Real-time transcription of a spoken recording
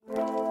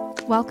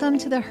Welcome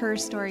to the Her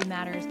Story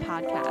Matters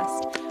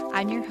podcast.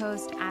 I'm your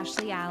host,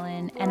 Ashley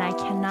Allen, and I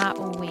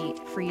cannot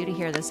wait for you to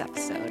hear this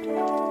episode.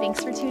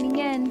 Thanks for tuning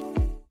in.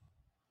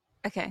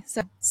 Okay,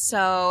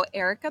 so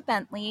Erica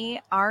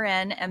Bentley,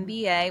 RN,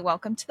 MBA,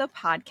 welcome to the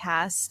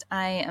podcast.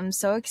 I am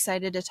so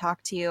excited to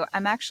talk to you.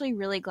 I'm actually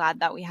really glad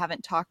that we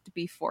haven't talked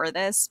before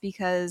this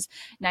because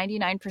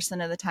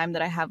 99% of the time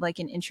that I have like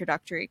an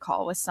introductory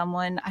call with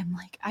someone, I'm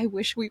like, I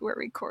wish we were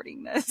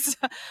recording this.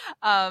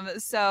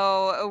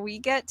 So we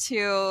get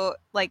to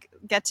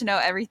know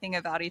everything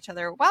about each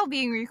other while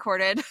being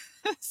recorded.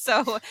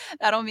 So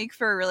that'll make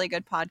for a really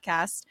good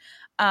podcast.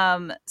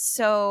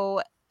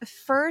 So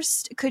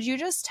first, could you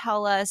just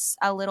tell us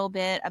a little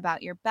bit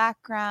about your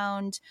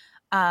background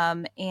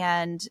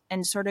and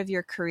sort of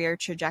your career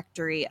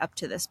trajectory up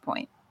to this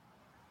point?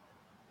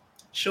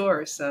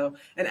 Sure.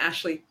 And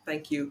Ashley,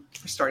 thank you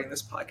for starting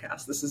this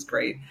podcast. This is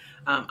great.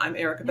 I'm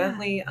Erica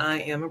Bentley. I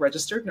am a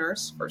registered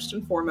nurse, first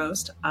and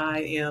foremost.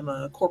 I am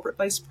a corporate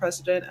vice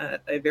president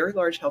at a very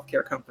large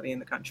healthcare company in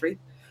the country.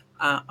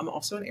 I'm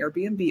also an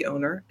Airbnb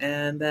owner,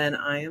 and then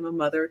I am a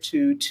mother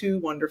to two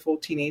wonderful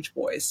teenage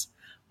boys.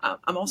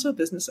 I'm also a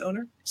business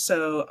owner,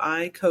 so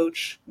I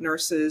coach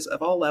nurses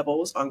of all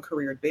levels on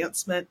career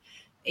advancement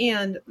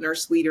and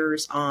nurse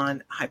leaders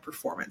on high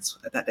performance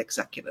at that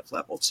executive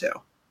level too.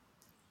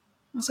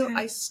 Okay. So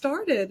I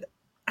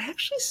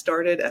actually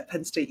started at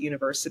Penn State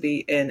University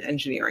in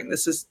engineering.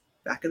 This is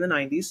back in the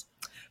 90s.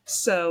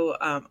 So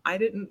I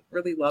didn't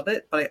really love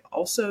it, but I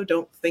also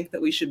don't think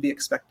that we should be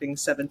expecting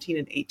 17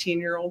 and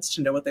 18-year-olds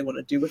to know what they want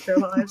to do with their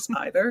lives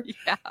either.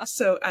 Yeah.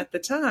 So at the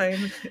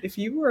time, if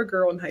you were a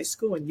girl in high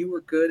school and you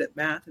were good at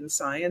math and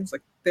science,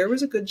 like there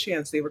was a good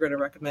chance they were going to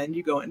recommend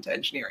you go into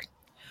engineering.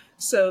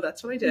 So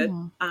that's what I did.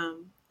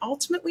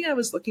 Ultimately, I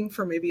was looking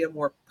for maybe a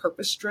more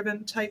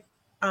purpose-driven type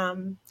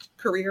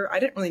career. I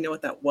didn't really know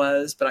what that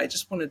was, but I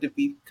just wanted to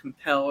be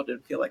compelled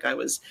and feel like I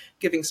was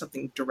giving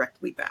something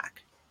directly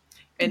back.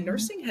 And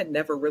nursing had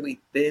never really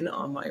been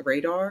on my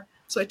radar.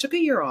 So I took a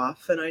year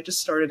off and I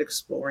just started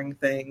exploring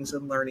things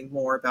and learning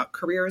more about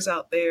careers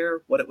out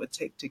there, what it would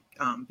take to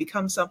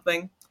become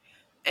something.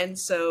 And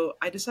so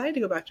I decided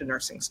to go back to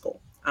nursing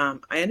school. I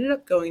ended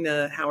up going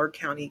to Howard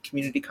County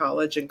Community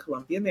College in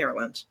Columbia,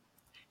 Maryland.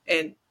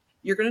 And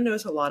you're going to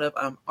notice a lot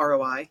of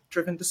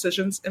ROI-driven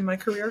decisions in my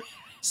career.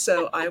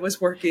 So I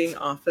was working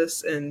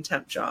office and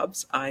temp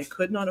jobs. I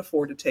could not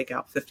afford to take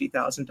out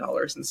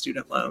 $50,000 in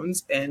student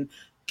loans, and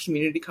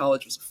community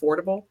college was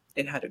affordable.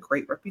 It had a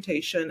great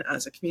reputation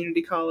as a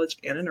community college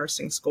and a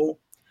nursing school.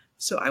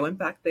 So I went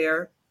back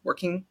there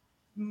working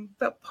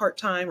about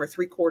part-time or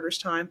 3/4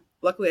 time.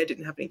 Luckily, I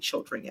didn't have any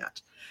children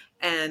yet.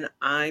 And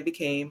I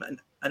became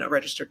a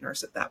registered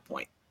nurse at that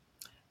point.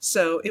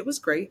 So it was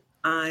great.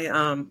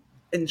 I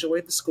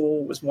enjoyed the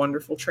school, was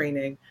wonderful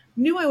training.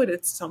 Knew I would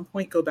at some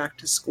point go back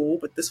to school,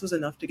 but this was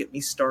enough to get me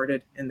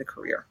started in the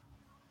career.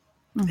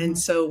 And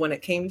so when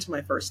it came to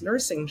my first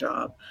nursing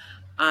job,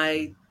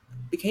 I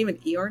became an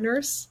ER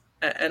nurse.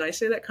 And I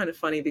say that kind of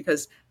funny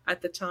because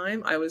at the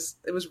time it was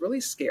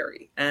really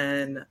scary.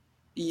 And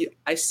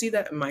I see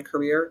that in my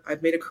career.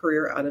 I've made a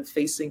career out of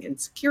facing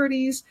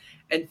insecurities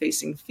and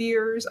facing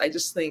fears. I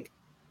just think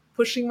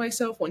pushing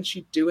myself, once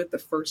you do it the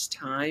first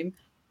time,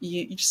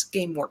 you just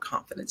gain more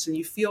confidence and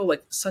you feel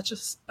like such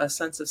a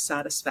sense of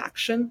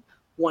satisfaction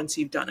once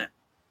you've done it.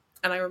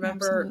 And I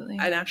remember, Absolutely.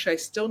 And actually I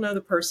still know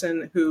the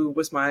person who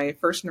was my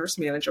first nurse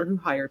manager who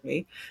hired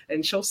me,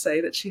 and she'll say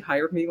that she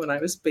hired me when I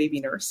was baby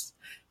nurse.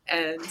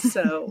 And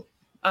so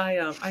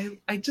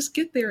I just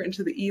get there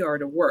into the ER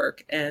to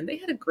work, and they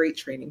had a great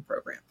training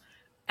program.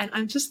 And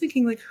I'm just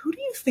thinking, like, who do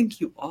you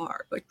think you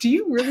are? Like, do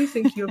you really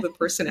think you have the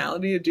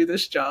personality to do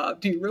this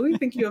job? Do you really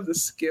think you have the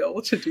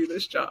skill to do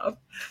this job?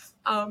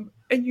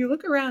 And you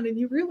look around and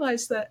you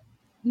realize that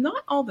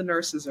not all the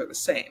nurses are the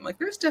same. Like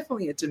there's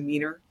definitely a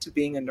demeanor to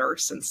being a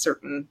nurse in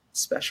certain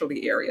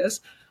specialty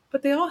areas,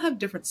 but they all have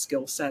different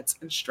skill sets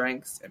and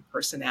strengths and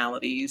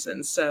personalities.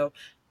 And so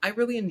I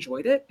really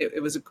enjoyed it.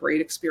 It was a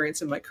great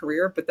experience in my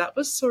career, but that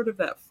was sort of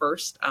that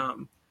first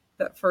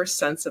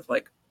sense of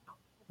like,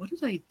 what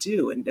did I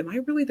do? And am I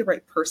really the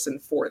right person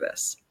for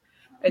this?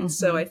 And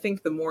so I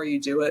think the more you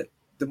do it,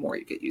 the more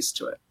you get used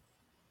to it.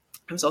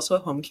 I was also a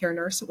home care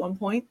nurse at one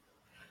point.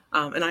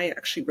 And I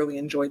actually really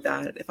enjoyed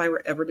that. If I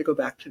were ever to go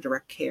back to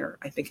direct care,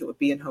 I think it would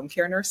be in home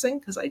care nursing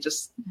because I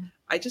just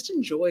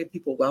enjoy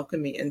people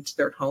welcoming me into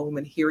their home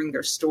and hearing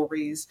their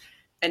stories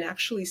and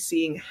actually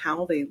seeing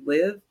how they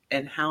live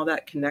and how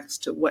that connects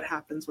to what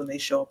happens when they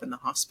show up in the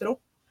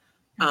hospital.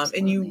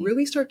 And you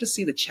really start to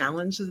see the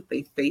challenges that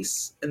they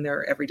face in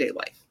their everyday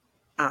life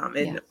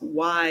and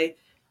why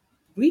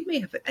we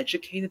may have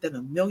educated them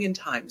a million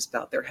times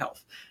about their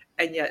health.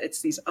 And yet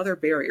it's these other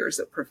barriers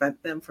that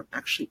prevent them from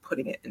actually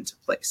putting it into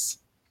place.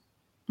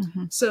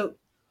 So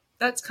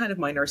that's kind of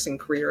my nursing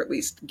career, at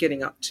least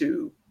getting up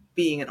to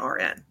being an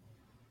RN.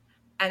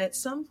 And at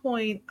some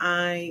point,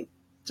 I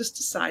just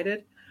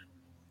decided,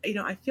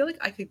 I feel like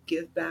I could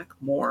give back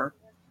more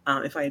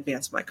if I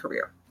advanced my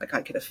career. Like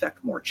I could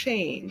affect more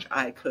change.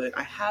 I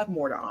have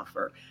more to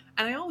offer.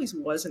 And I always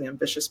was an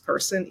ambitious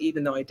person,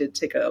 even though I did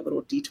take a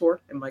little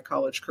detour in my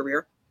college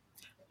career.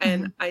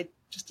 And Mhm. I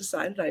just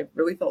decided I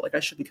really felt like I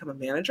should become a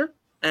manager,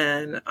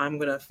 and I'm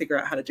going to figure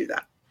out how to do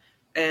that.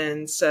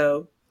 And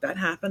so that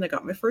happened. I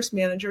got my first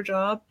manager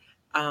job.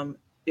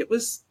 It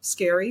was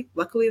scary.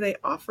 Luckily, they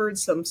offered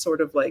some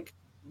sort of like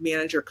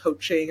manager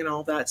coaching and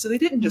all that. So they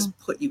didn't Mhm. just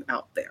put you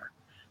out there.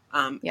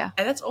 Yeah.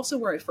 And that's also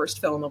where I first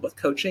fell in love with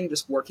coaching,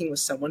 just working with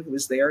someone who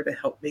was there to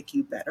help make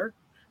you better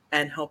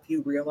and help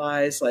you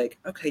realize, like,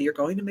 okay, you're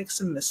going to make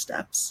some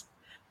missteps,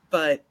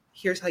 but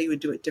here's how you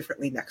would do it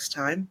differently next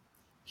time.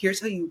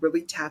 Here's how you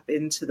really tap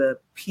into the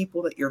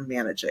people that you're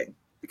managing.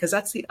 Because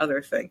that's the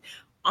other thing.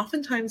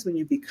 Oftentimes, when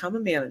you become a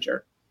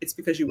manager, it's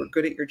because you were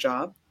good at your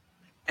job.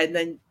 And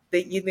then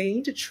they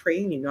need to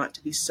train you not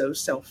to be so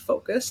self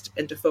focused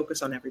and to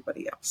focus on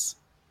everybody else.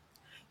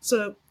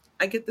 So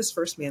I get this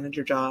first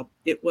manager job.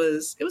 It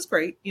was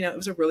great. It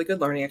was a really good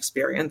learning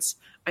experience.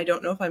 I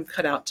don't know if I'm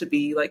cut out to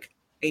be like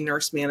a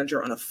nurse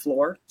manager on a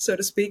floor, so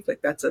to speak.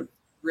 Like that's a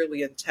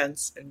really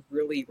intense and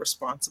really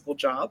responsible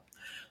job.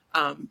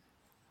 Um,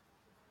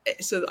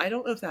 so I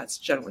don't know if that's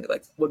generally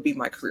like would be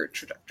my career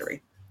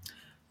trajectory.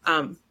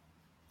 Um,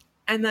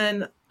 and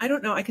then I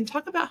don't know. I can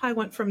talk about how I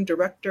went from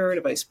director to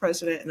vice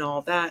president and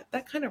all that.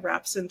 That kind of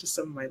wraps into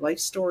some of my life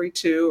story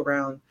too,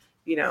 around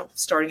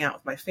starting out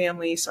with my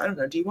family. So I don't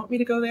know. Do you want me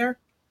to go there?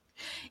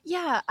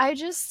 Yeah, I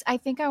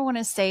think I want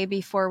to say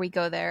before we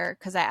go there,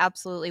 because I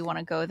absolutely want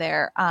to go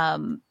there.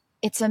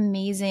 It's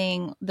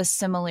amazing the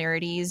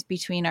similarities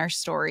between our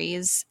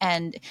stories.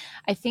 And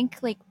I think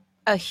like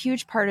a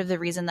huge part of the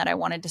reason that I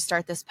wanted to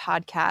start this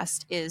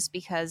podcast is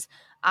because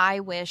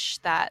I wish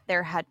that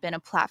there had been a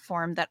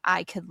platform that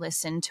I could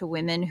listen to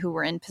women who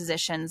were in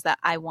positions that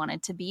I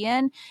wanted to be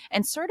in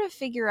and sort of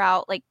figure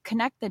out, like,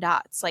 connect the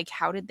dots, like,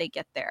 how did they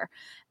get there?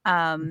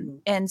 Mm-hmm.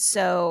 And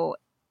so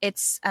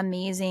it's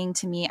amazing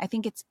to me. I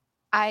think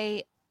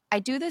I I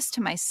do this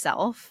to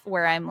myself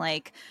where I'm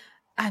like,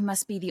 I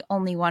must be the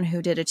only one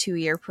who did a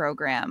 2-year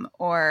program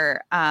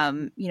or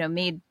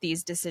made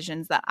these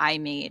decisions that I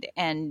made.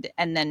 And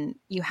then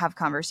you have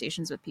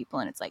conversations with people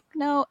and it's like,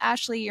 no,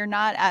 Ashley, you're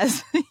not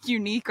as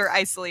unique or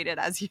isolated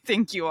as you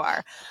think you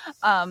are.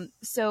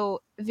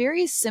 So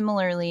very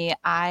similarly,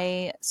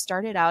 I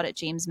started out at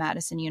James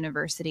Madison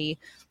University.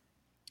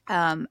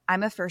 I'm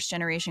a first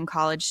generation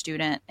college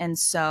student. And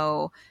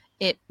so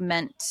it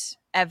meant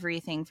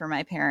everything for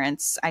my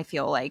parents, I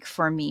feel like,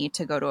 for me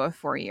to go to a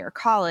 4-year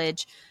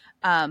college.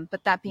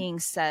 But that being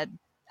said,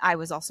 I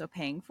was also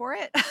paying for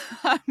it.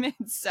 And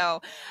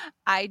so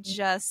I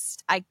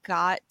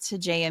got to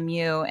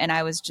JMU and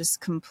I was just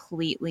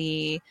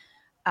completely,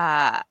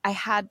 I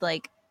had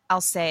like,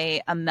 I'll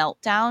say a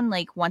meltdown,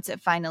 like once it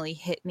finally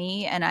hit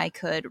me and I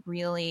could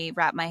really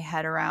wrap my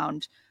head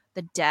around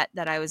the debt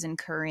that I was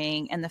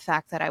incurring and the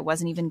fact that I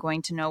wasn't even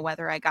going to know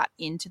whether I got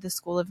into the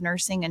School of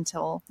Nursing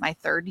until my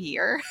 3rd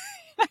year.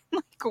 I'm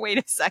like, wait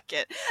a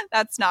second,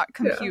 that's not Yeah.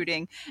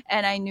 computing.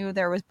 And I knew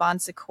there was Bon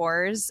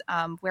Secours,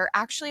 where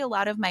actually a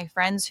lot of my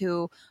friends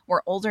who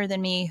were older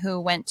than me, who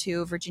went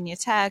to Virginia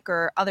Tech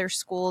or other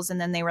schools, and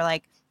then they were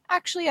like,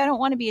 actually, I don't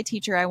want to be a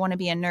teacher, I want to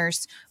be a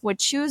nurse, would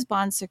choose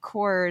Bon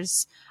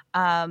Secours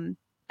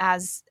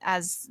as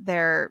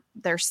their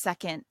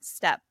second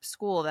step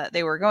school that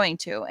they were going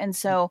to. And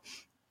so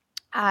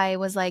I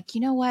was like, you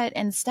know what?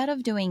 Instead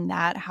of doing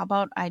that, how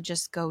about I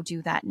just go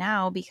do that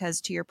now? Because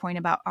to your point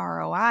about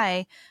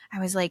ROI, I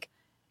was like,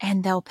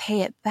 and they'll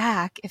pay it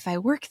back if I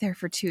work there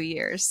for 2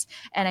 years.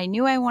 And I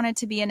knew I wanted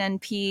to be an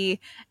NP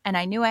and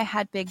I knew I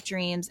had big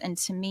dreams. And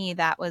to me,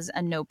 that was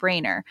a no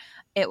brainer.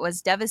 It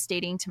was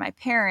devastating to my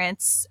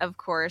parents, of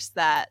course,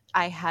 that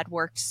I had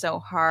worked so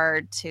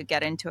hard to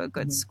get into a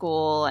good Mm-hmm.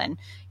 school. And,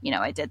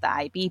 I did the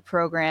IB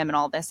program and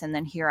all this. And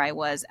then here I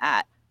was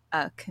at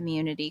a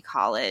community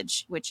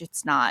college, which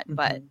it's not,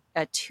 but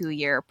Mm-hmm. a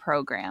 2-year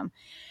program.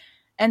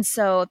 And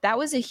so that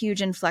was a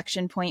huge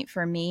inflection point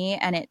for me.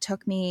 And it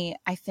took me,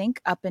 I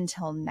think, up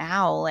until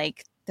now,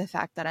 like the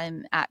fact that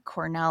I'm at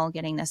Cornell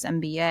getting this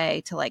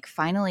MBA to like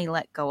finally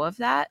let go of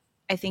that.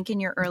 I think in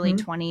your early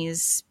Mm-hmm.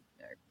 20s,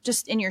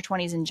 just in your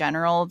 20s in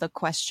general, the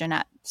question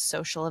at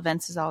social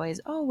events is always,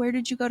 oh, where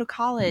did you go to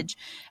college?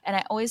 And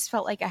I always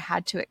felt like I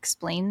had to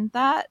explain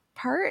that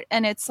part.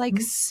 And it's like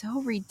Mm-hmm.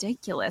 so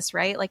ridiculous,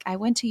 right? Like I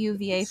went to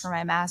UVA for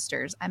my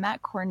master's, I'm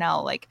at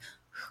Cornell. Like,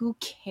 who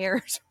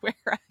cares where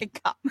I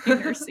got my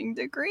nursing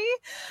degree?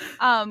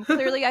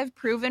 Clearly I've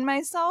proven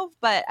myself,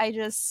 but I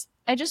just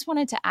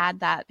wanted to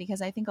add that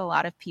because I think a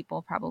lot of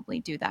people probably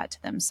do that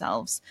to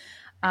themselves.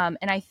 And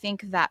I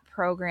think that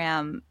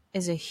program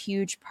is a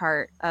huge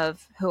part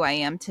of who I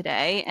am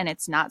today. And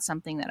it's not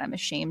something that I'm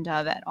ashamed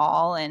of at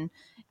all. And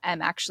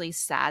I'm actually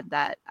sad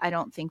that I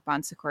don't think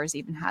Bon Secours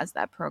even has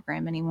that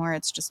program anymore.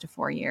 It's just a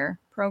 4-year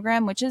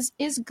program, which is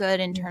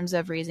good in terms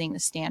of raising the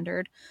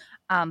standard.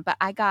 But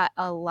I got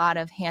a lot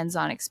of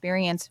hands-on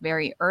experience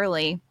very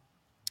early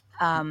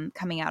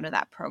coming out of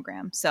that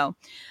program. So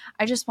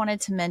I just wanted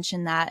to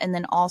mention that. And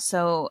then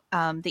also,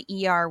 the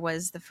ER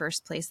was the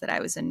first place that I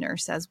was a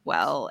nurse as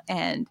well.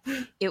 And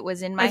it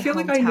was in I my feel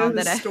like I know hometown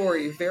that this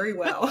story very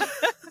well.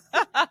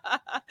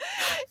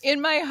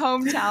 in my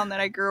hometown that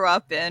I grew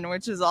up in,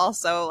 which is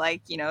also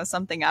like,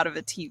 something out of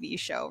a TV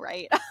show,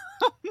 right?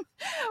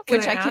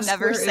 Which I can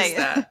never say. Is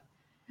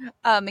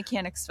that?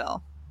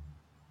 Mechanicsville,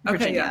 Okay,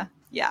 Virginia.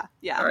 Yeah.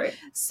 All right.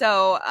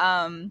 So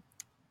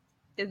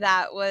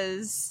that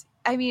was,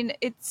 I mean,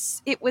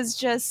 it was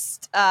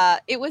just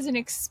it was an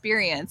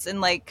experience,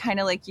 and like kind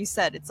of like you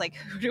said, it's like,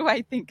 who do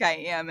I think I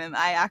am? Am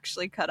I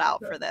actually cut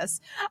out for this?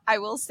 I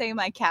will say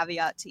my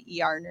caveat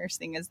to ER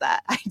nursing is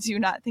that I do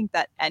not think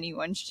that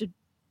anyone should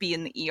be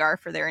in the ER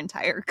for their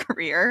entire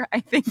career.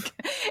 I think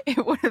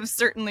it would have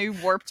certainly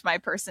warped my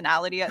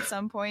personality at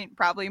some point,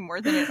 probably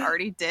more than it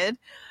already did.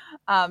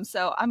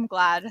 So I'm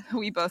glad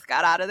we both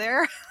got out of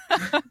there.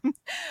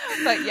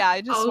 But yeah,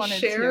 I just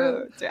wanted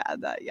to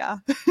add that. Yeah.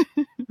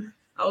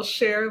 I'll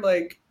share,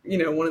 like,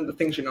 one of the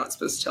things you're not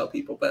supposed to tell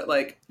people, but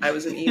like, I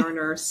was an ER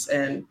nurse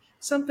and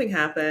something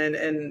happened,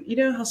 and you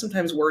know how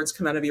sometimes words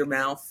come out of your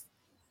mouth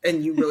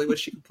and you really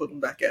wish you could put them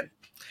back in.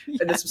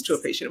 Yes. And this was to a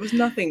patient. It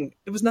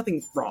was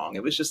nothing wrong.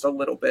 It was just a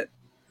little bit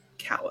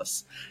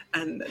callous.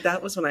 And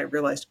that was when I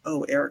realized,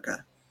 oh,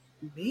 Erica,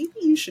 maybe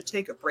you should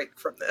take a break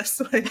from this.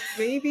 Like,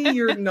 maybe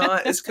you're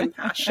not as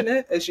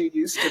compassionate as you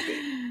used to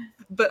be.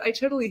 But I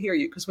totally hear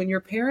you, because when your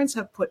parents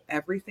have put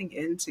everything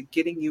into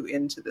getting you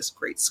into this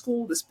great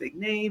school, this big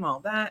name,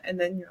 all that, and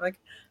then you're like,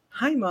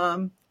 hi,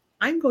 Mom,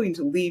 I'm going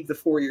to leave the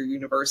 4-year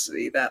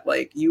university that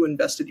like you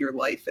invested your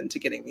life into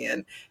getting me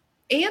in,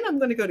 and I'm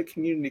going to go to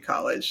community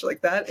college.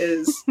 Like, that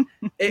is,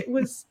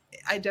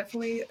 I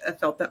definitely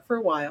felt that for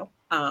a while.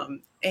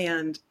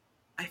 And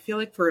I feel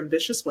like for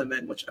ambitious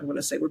women, which I'm going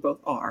to say we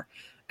both are,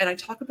 and I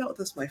talk about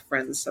this with my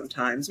friends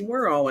sometimes, and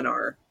we're all in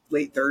our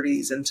late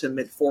 30s into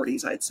mid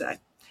 40s, I'd say.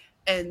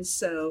 And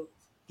so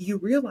you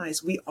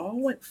realize we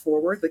all went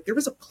forward. Like, there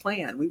was a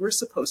plan we were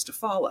supposed to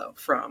follow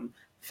from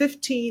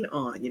 15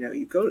 on.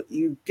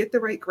 You get the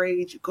right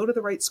grades, you go to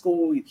the right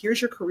school,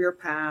 here's your career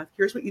path,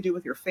 here's what you do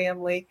with your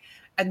family.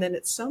 And then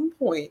at some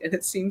point, and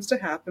it seems to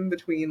happen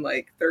between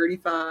like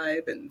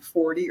 35 and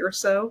 40 or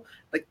so,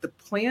 like the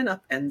plan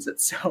upends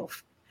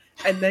itself.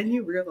 And then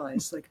you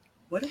realize, like,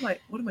 what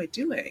am I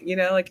doing?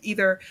 Like,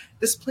 either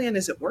this plan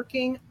isn't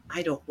working,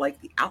 I don't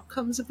like the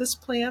outcomes of this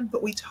plan,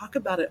 but we talk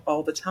about it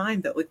all the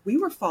time that like we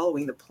were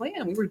following the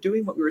plan, we were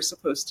doing what we were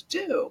supposed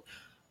to do.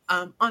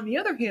 On the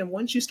other hand,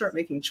 once you start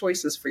making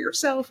choices for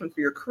yourself and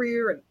for your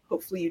career, and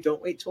hopefully you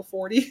don't wait till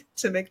 40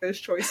 to make those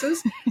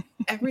choices,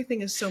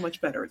 everything is so much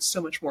better. It's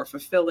so much more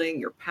fulfilling.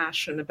 You're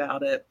passionate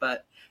about it.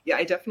 But yeah,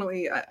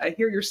 I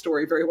hear your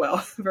story very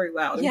well, very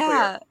loud and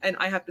clear. And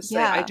I have to say,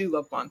 I do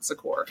love Bon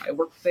Secours. I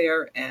worked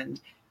there, and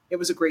it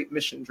was a great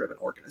mission-driven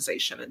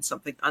organization and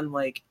something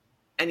unlike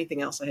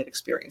anything else I had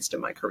experienced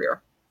in my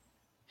career.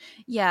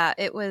 Yeah,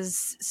 it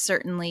was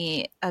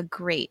certainly a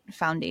great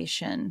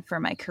foundation for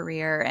my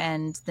career,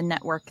 and the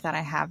network that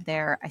I have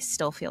there, I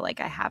still feel like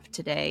I have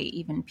today,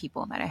 even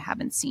people that I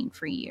haven't seen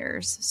for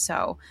years.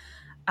 So,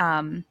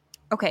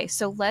 okay,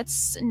 so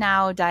let's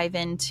now dive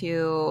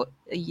into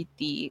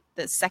the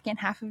second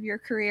half of your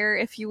career,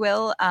 if you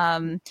will,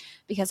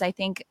 because I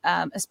think,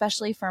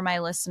 especially for my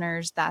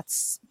listeners, there's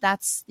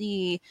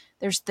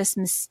this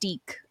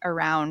mystique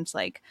around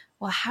like,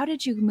 well, how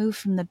did you move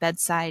from the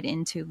bedside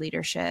into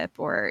leadership,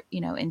 or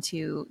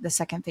into the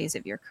second phase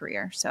of your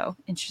career? So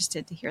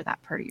interested to hear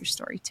that part of your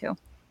story too.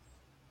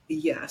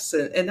 Yes,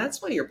 and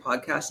that's why your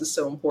podcast is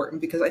so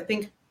important, because I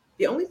think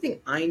the only thing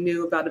I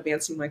knew about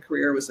advancing my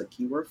career was like,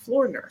 you were a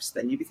floor nurse,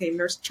 then you became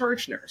nurse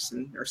charge nurse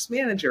and nurse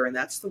manager, and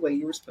that's the way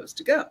you were supposed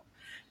to go.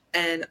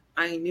 And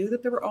I knew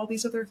that there were all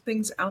these other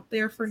things out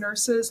there for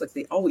nurses. Like,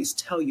 they always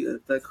tell you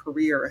that the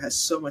career has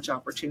so much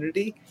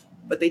opportunity,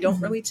 but they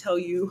don't really tell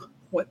you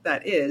what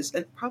that is.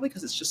 And probably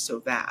because it's just so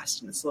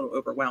vast and it's a little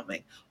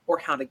overwhelming, or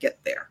how to get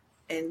there.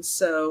 And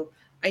so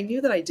I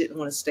knew that I didn't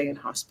want to stay in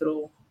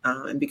hospital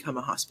and become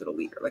a hospital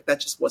leader. Like, that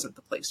just wasn't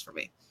the place for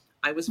me.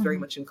 I was very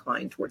much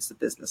inclined towards the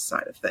business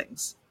side of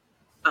things.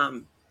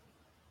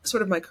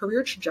 Sort of my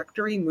career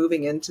trajectory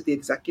moving into the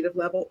executive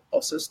level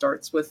also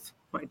starts with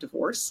my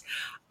divorce.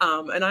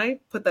 And I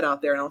put that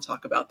out there, and I'll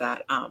talk about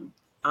that.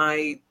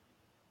 I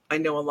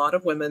know a lot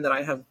of women that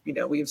I have,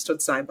 we have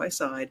stood side by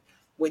side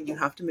when you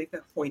have to make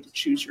that point to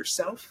choose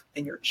yourself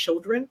and your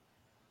children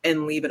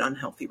and leave an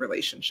unhealthy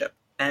relationship.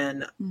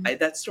 And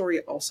that story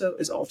also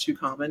is all too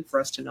common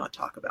for us to not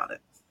talk about it.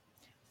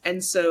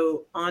 And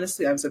so,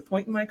 honestly, I was at a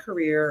point in my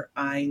career,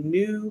 I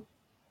knew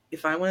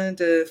if I wanted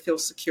to feel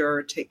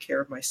secure, take care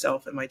of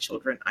myself and my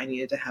children, I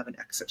needed to have an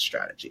exit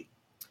strategy.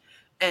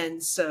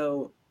 And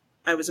so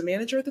I was a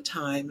manager at the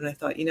time, and I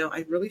thought,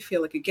 I really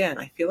feel like,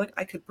 I feel like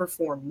I could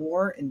perform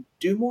more and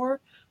do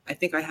more. I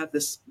think I have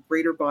this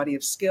greater body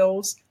of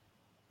skills.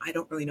 I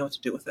don't really know what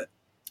to do with it.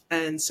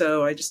 And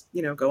so I just,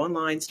 go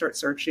online, start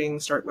searching,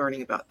 start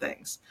learning about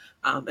things.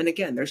 And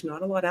again, there's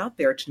not a lot out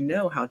there to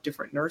know how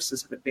different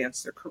nurses have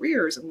advanced their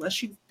careers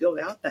unless you build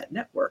out that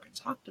network and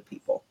talk to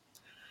people.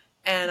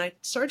 And I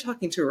started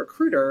talking to a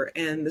recruiter,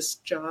 and this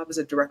job as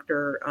a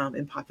director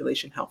in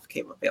population health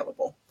came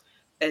available.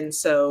 And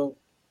so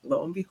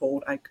lo and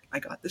behold, I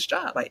got this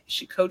job.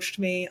 She coached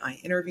me. I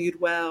interviewed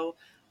well.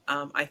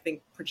 I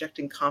think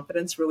projecting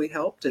confidence really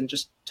helped and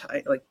just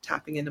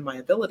tapping into my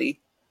ability.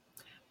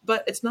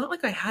 But it's not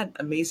like I had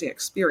amazing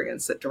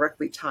experience that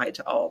directly tied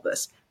to all of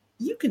this.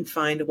 You can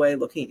find a way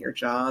looking at your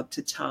job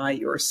to tie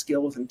your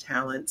skills and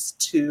talents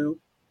to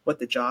what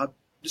the job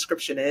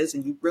description is,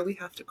 and you really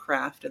have to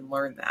craft and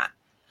learn that.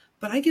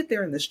 But I get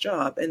there in this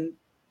job, and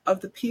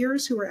of the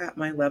peers who were at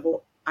my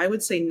level, I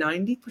would say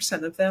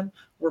 90% of them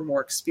were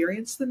more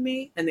experienced than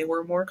me and they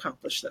were more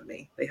accomplished than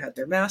me. They had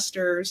their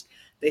masters,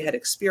 they had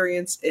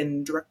experience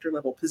in director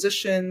level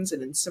positions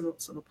and in some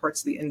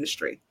parts of the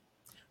industry.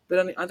 But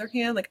on the other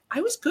hand, like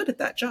I was good at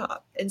that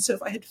job. And so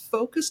if I had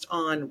focused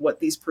on what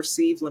these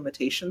perceived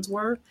limitations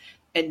were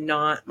and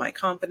not my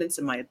confidence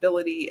and my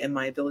ability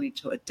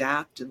to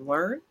adapt and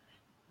learn,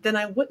 then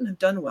I wouldn't have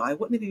done well. I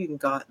wouldn't have even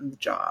gotten the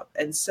job.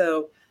 And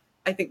so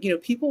I think,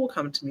 people will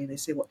come to me and they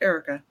say, well,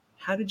 Erica,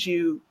 how did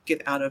you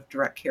get out of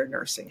direct care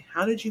nursing?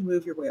 How did you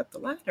move your way up the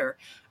ladder?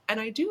 And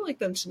I do like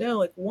them to know,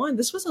 like, one,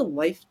 this was a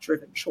life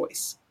driven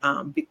choice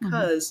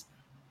because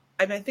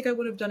I mean, I think I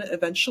would have done it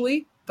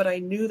eventually, but I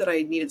knew that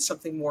I needed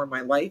something more in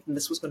my life and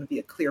this was going to be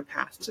a clear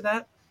path to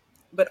that.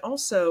 But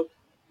also,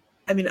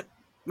 I mean,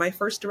 my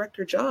first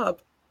director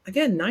job,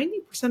 again,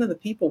 90% of the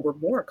people were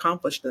more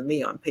accomplished than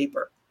me on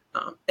paper.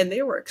 And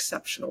they were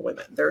exceptional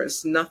women. There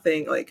is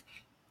nothing like,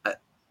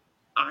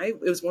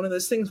 it was one of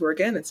those things where,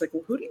 again, it's like,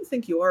 well, who do you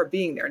think you are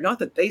being there? Not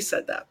that they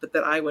said that, but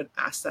that I would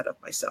ask that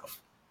of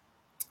myself.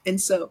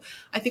 And so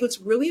I think what's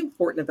really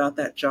important about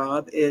that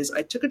job is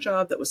I took a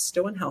job that was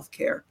still in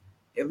healthcare.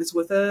 It was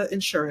with an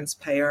insurance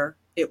payer.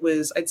 It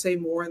was, I'd say,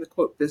 more on the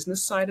quote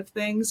business side of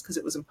things because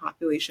it was in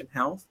population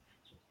health.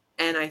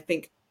 And I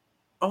think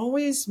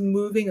always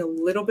moving a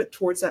little bit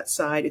towards that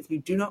side, if you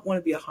do not want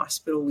to be a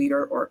hospital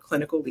leader or a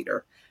clinical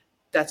leader,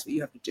 that's what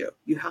you have to do.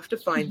 You have to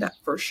find that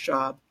first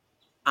job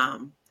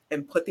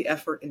and put the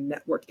effort and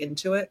network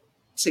into it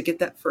to get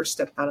that first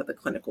step out of the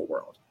clinical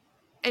world.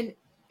 And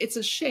it's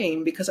a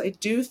shame because I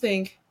do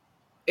think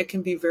it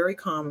can be very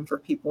common for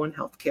people in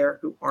healthcare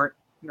who aren't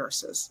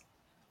nurses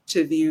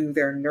to view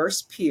their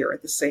nurse peer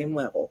at the same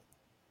level.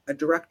 A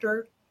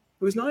director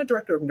who is not a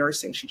director of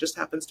nursing, she just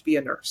happens to be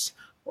a nurse,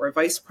 or a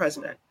vice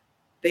president.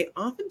 They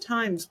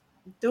oftentimes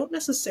don't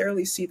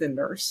necessarily see the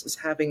nurse as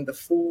having the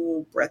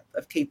full breadth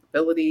of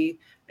capability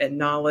and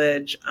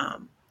knowledge.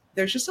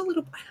 There's just a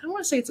little, I don't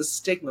want to say it's a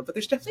stigma, but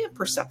there's definitely a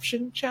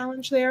perception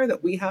challenge there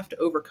that we have to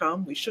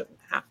overcome. We shouldn't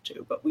have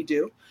to, but we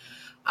do.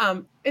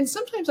 And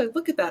sometimes I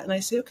look at that and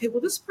I say, okay,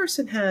 well, this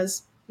person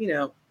has,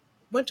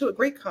 went to a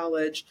great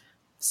college,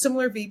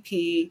 similar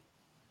VP,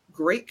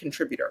 great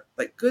contributor,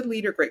 like good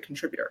leader, great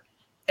contributor.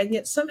 And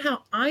yet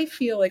somehow I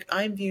feel like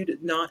I'm viewed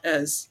not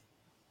as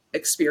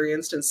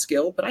experienced and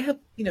skilled, but I have,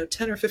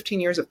 10 or 15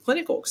 years of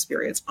clinical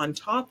experience on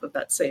top of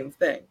that same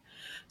thing.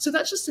 So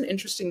that's just an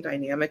interesting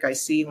dynamic I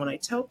see when I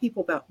tell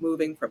people about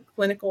moving from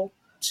clinical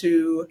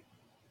to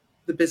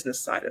the business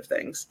side of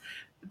things.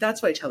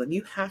 That's what I tell them.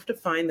 You have to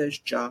find those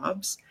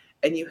jobs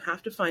and you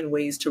have to find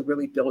ways to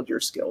really build your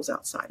skills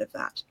outside of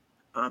that.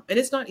 And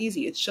it's not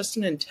easy. It's just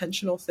an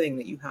intentional thing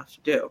that you have to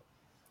do.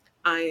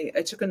 I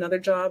took another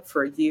job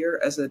for a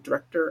year as a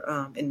director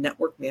in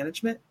network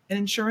management and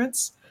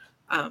insurance.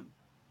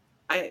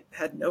 I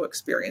had no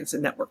experience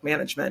in network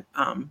management.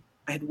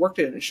 I had worked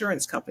at an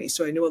insurance company,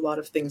 so I knew a lot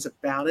of things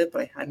about it,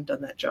 but I hadn't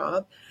done that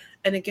job.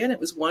 And again, it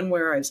was one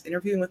where I was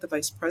interviewing with the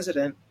vice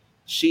president.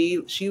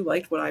 She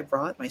liked what I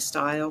brought, my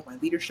style, my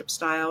leadership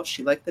style.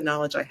 She liked the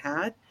knowledge I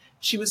had.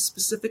 She was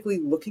specifically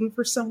looking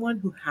for someone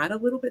who had a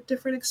little bit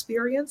different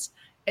experience.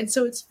 And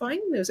so it's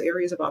finding those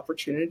areas of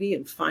opportunity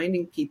and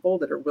finding people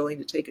that are willing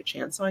to take a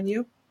chance on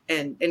you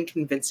and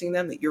convincing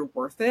them that you're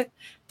worth it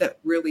that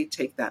really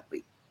take that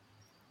leap.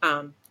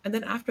 And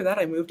then after that,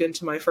 I moved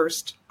into my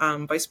first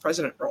vice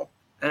president role,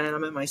 and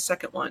I'm in my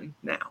second one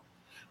now.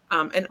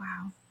 And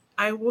wow.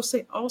 I will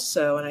say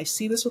also, and I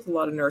see this with a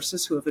lot of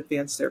nurses who have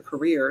advanced their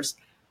careers,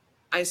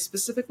 I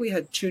specifically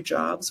had 2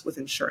 jobs with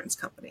insurance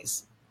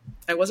companies.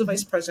 I was a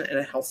vice president in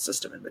a health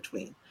system in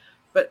between.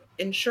 But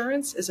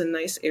insurance is a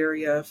nice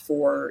area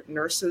for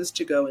nurses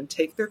to go and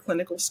take their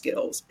clinical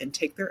skills and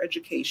take their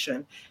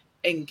education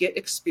and get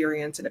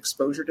experience and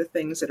exposure to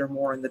things that are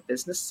more on the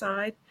business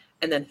side,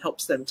 and then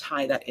helps them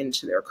tie that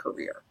into their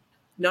career.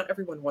 Not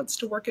everyone wants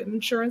to work at an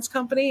insurance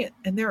company,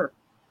 and there are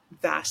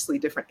vastly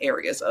different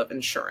areas of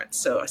insurance.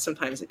 So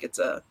sometimes it gets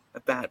a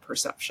bad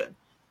perception.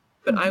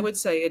 But I would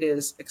say it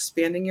is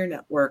expanding your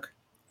network,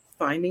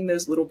 finding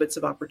those little bits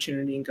of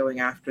opportunity and going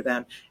after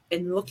them,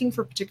 and looking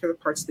for particular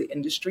parts of the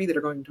industry that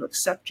are going to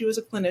accept you as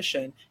a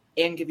clinician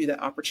and give you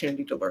that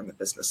opportunity to learn the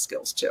business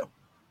skills too.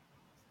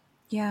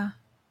 Yeah,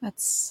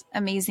 that's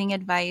amazing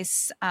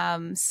advice.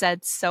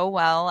 Said so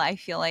well. I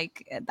feel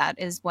like that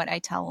is what I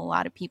tell a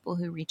lot of people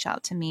who reach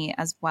out to me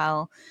as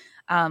well.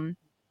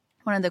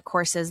 One of the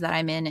courses that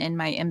I'm in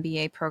my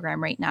MBA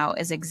program right now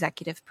is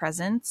executive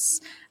presence.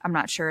 I'm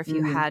not sure if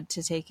you had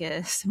to take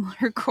a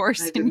similar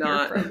course in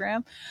your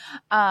program,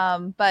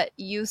 but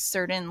you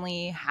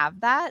certainly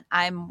have that.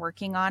 I'm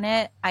working on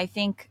it. I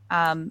think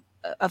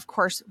of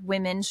course,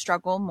 women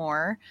struggle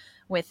more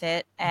with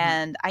it.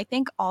 And I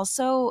think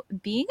also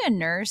being a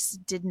nurse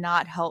did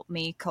not help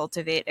me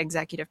cultivate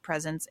executive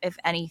presence. If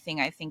anything,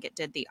 I think it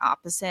did the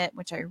opposite,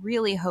 which I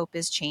really hope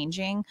is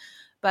changing.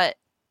 But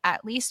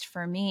at least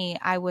for me,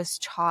 I was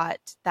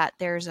taught that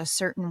there's a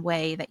certain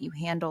way that you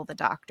handle the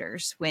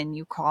doctors when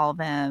you call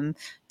them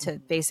to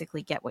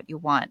basically get what you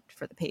want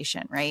for the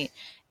patient, right?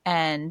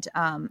 And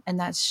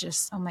that's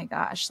just, oh my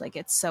gosh, like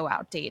it's so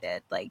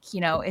outdated. Like,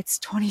 you know, it's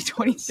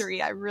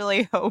 2023. I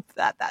really hope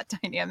that that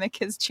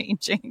dynamic is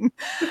changing.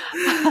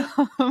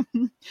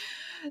 um,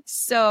 It's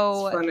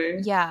so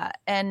funny. yeah,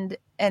 and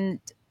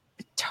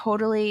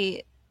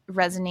totally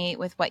resonate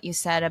with what you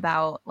said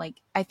about, like,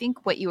 I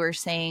think what you were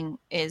saying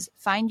is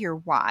find your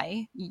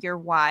why. Your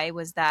why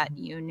was that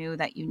you knew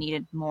that you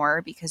needed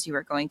more because you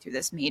were going through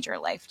this major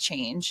life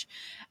change.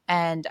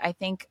 And I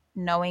think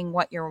knowing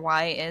what your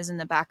why is in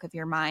the back of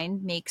your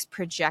mind makes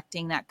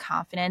projecting that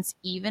confidence,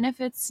 even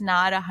if it's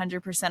not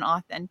 100%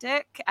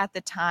 authentic at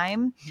the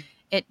time,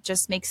 it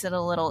just makes it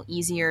a little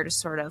easier to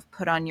sort of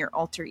put on your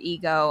alter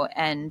ego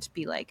and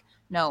be like,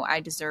 no, I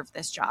deserve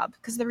this job.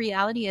 Because the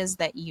reality is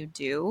that you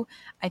do.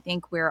 I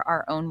think we're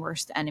our own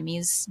worst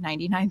enemies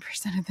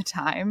 99% of the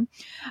time.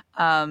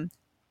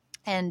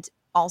 And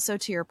also,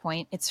 to your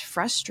point, it's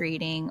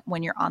frustrating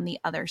when you're on the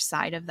other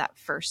side of that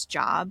first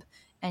job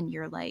and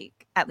you're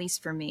like, at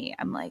least for me,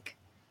 I'm like,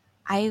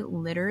 I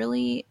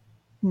literally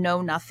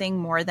know nothing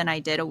more than I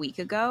did a week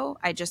ago.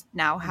 I just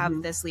now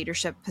have this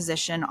leadership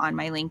position on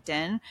my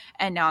LinkedIn,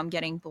 and now I'm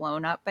getting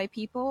blown up by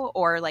people.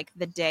 Or like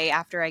the day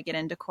after I get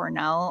into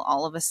Cornell,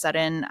 all of a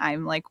sudden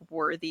I'm like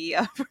worthy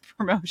of a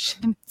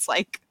promotion. It's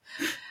like,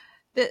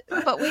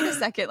 but wait a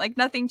second, like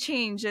nothing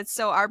changed. It's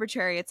so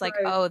arbitrary. It's like,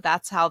 Right. oh,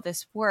 that's how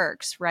this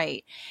works.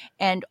 Right.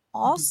 And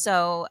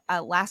also,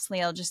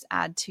 lastly, I'll just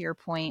add to your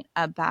point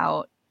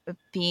about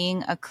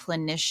being a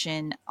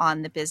clinician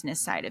on the business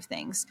side of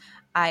things.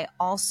 I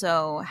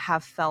also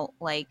have felt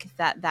like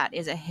that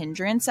is a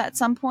hindrance at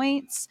some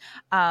points,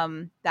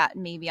 that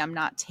maybe I'm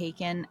not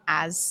taken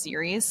as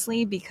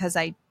seriously because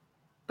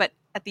but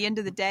at the end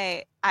of the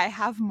day, I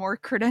have more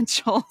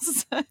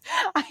credentials.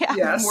 I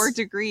have more Yes.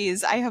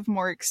 degrees. I have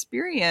more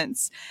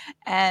experience.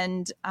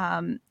 And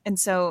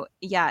so,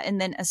 yeah. And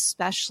then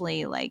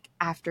especially like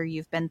after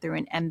you've been through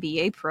an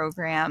MBA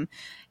program,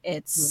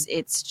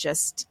 it's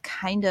just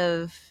kind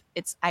of,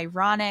 it's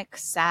ironic,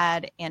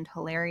 sad, and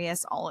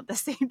hilarious all at the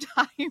same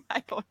time.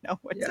 I don't know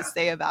what to Yeah.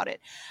 say about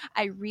it.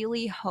 I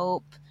really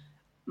hope,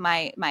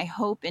 my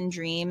hope and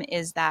dream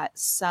is that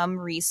some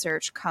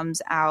research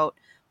comes out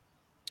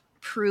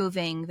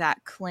proving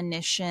that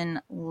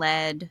clinician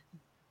led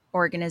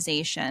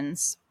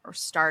organizations or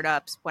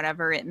startups,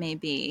 whatever it may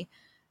be,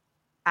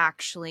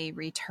 actually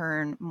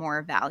return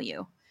more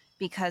value.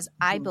 Because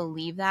I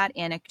believe that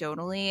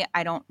anecdotally.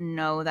 I don't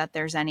know that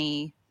there's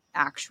any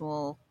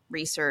actual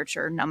research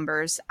or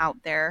numbers out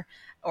there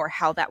or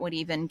how that would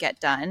even get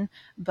done,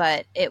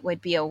 but it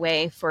would be a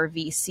way for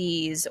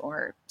VCs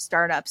or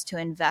startups to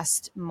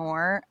invest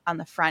more on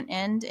the front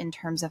end in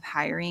terms of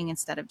hiring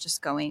instead of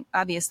just going.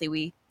 Obviously,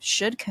 we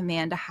should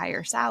command a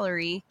higher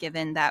salary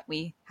given that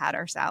we had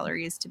our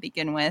salaries to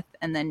begin with,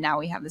 and then now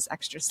we have this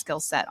extra skill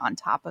set on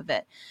top of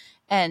it.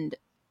 And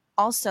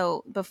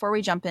also, before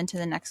we jump into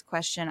the next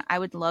question, I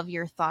would love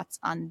your thoughts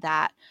on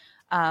that.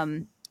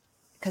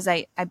 Because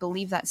I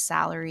believe that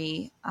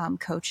salary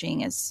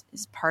coaching is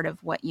part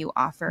of what you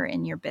offer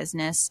in your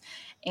business.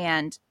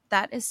 And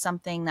that is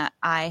something that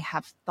I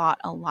have thought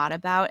a lot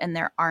about. And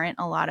there aren't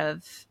a lot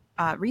of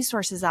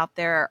resources out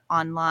there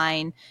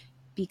online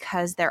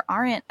because there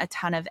aren't a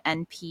ton of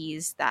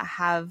NPs that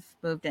have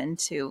moved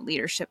into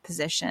leadership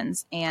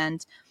positions.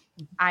 And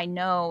I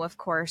know, of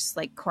course,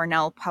 like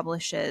Cornell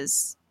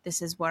publishes,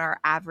 this is what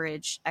our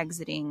average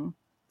exiting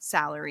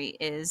salary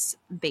is,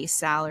 base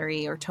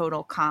salary or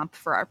total comp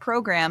for our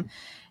program.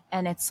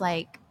 And it's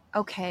like,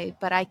 okay,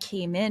 but I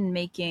came in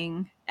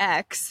making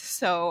X.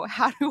 So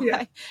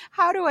Yeah.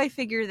 how do I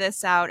figure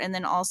this out? And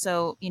then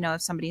also, you know,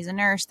 if somebody's a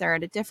nurse, they're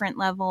at a different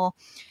level.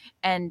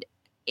 And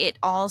it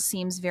all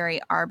seems very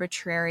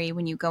arbitrary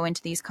when you go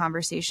into these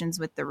conversations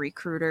with the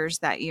recruiters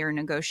that you're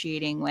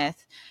negotiating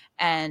with.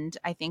 And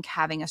I think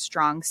having a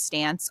strong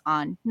stance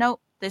on, nope,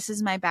 this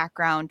is my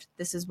background,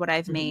 this is what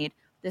I've made,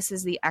 this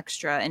is the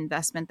extra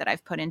investment that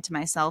I've put into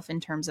myself in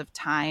terms of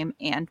time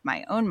and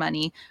my own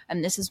money,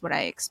 and this is what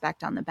I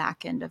expect on the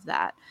back end of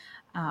that.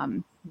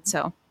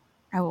 So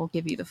I will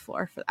give you the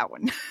floor for that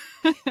one.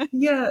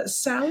 Yeah.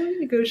 Salary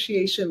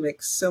negotiation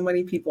makes so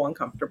many people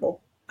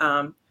uncomfortable.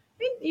 I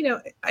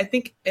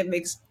think it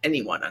makes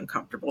anyone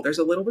uncomfortable. There's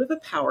a little bit of a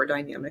power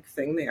dynamic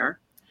thing there.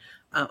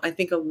 I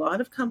think a lot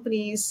of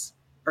companies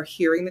are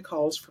hearing the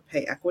calls for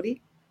pay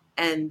equity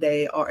and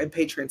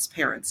pay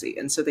transparency.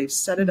 And so they've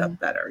set it Mm-hmm. up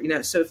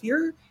better. So if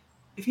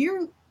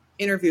you're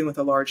interviewing with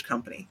a large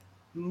company,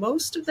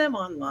 most of them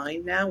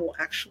online now will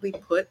actually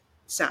put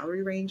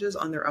salary ranges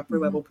on their upper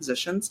Mm-hmm. level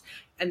positions.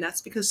 And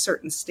that's because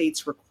certain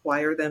states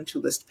require them to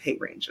list pay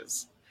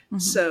ranges. Mm-hmm.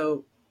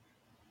 So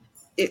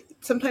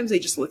sometimes they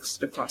just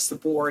list it across the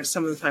board.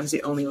 Some of the times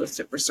they only list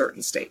it for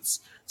certain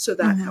states. So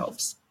that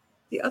helps.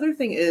 The other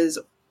thing is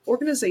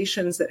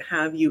organizations that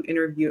have you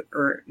interview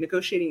or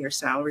negotiating your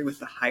salary with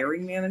the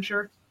hiring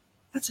manager.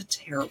 That's a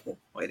terrible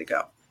way to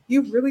go.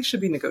 You really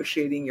should be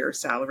negotiating your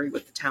salary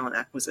with the talent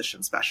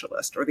acquisition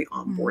specialist or the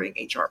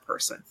onboarding HR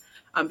person,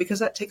 because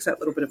that takes that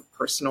little bit of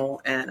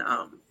personal and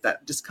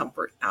that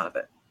discomfort out of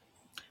it.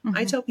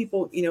 I tell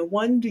people,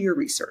 one, do your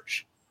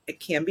research. It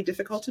can be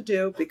difficult to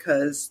do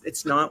because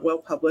it's not well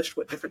published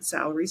what different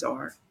salaries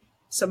are.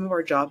 Some of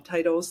our job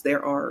titles,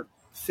 there are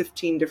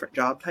 15 different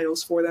job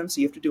titles for them.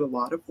 So you have to do a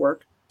lot of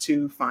work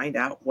to find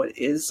out what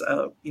is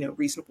a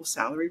reasonable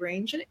salary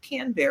range. And it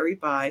can vary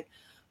by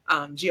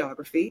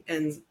geography.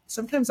 And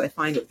sometimes I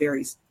find it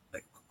varies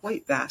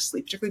quite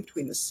vastly, particularly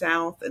between the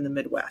South and the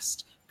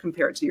Midwest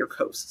compared to your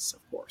coasts, of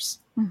course.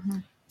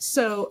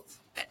 So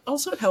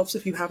also it helps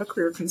if you have a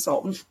career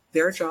consultant.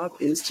 Their job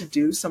is to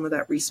do some of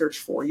that research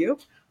for you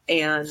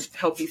and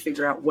help you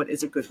figure out what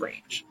is a good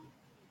range.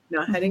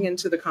 Now, heading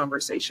into the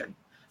conversation,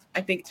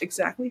 I think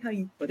exactly how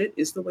you put it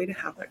is the way to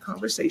have that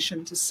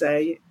conversation to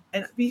say,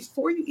 and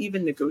before you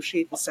even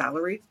negotiate the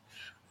salary,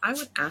 I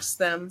would ask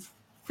them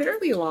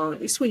fairly long,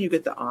 at least when you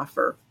get the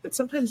offer, but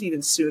sometimes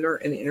even sooner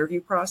in the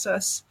interview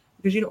process,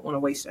 because you don't want to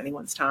waste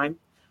anyone's time.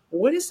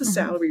 What is the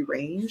salary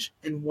range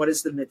and what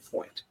is the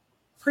midpoint?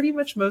 Pretty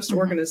much most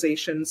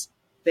organizations,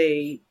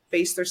 they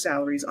base their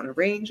salaries on a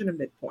range and a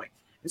midpoint.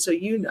 And so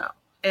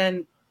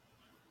and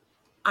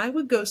I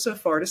would go so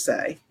far to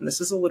say, and this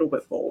is a little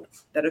bit bold,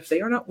 that if they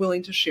are not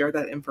willing to share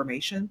that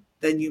information,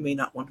 then you may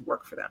not want to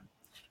work for them.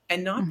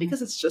 And not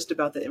because it's just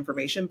about the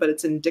information, but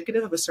it's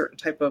indicative of a certain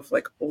type of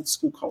old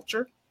school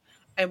culture.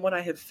 And what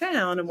I have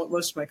found, and what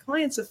most of my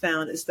clients have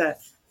found, is that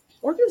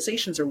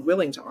organizations are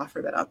willing to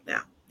offer that up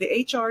now.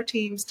 The HR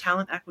teams,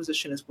 talent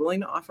acquisition is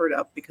willing to offer it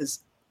up because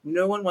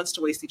no one wants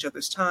to waste each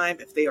other's time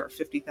if they are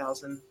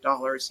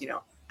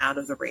 $50,000, out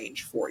of the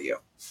range for you.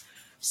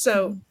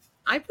 So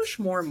I push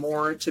more and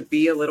more to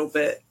be a little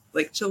bit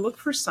to look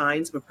for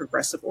signs of a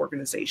progressive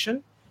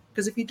organization.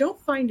 Because if you don't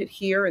find it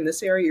here in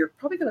this area, you're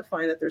probably going to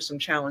find that there's some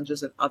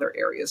challenges in other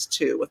areas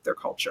too with their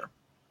culture.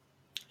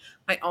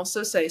 I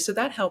also say, so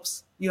that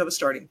helps you have a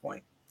starting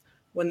point.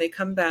 When they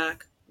come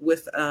back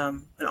with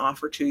an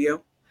offer to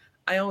you,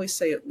 I always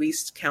say at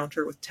least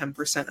counter with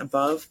 10%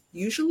 above,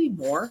 usually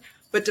more,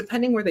 but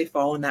depending where they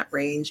fall in that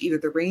range, either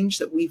the range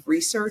that we've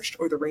researched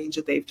or the range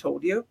that they've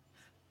told you,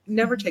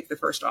 never take the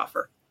first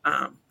offer.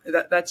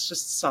 That's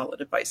just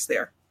solid advice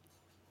there.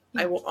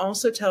 Yeah. I will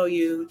also tell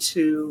you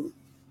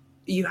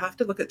you have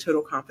to look at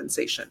total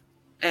compensation.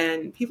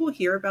 And people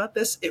hear about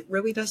this. It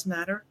really does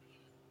matter.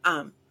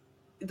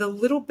 The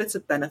little bits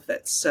of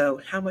benefits. So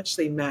how much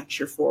they match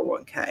your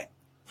 401k,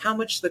 how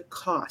much the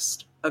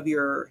cost of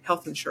your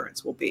health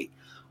insurance will be,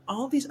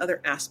 all these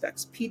other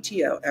aspects,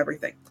 PTO,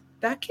 everything,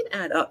 that can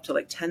add up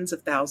to tens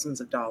of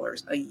thousands of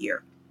dollars a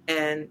year.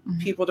 And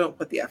people don't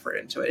put the effort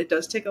into it. It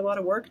does take a lot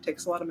of work. It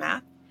takes a lot of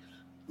math.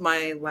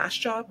 My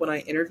last job, when I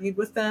interviewed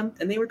with them,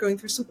 and they were going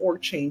through some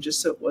org changes,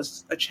 so it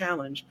was a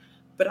challenge.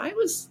 But I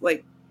was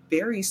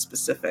very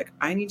specific.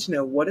 I need to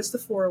know, what is the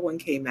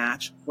 401k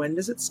match? When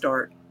does it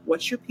start?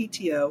 What's your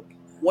PTO?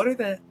 What are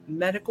the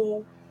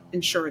medical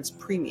insurance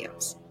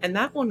premiums? And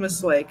that one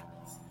was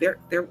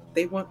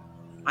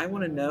I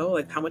want to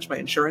know how much my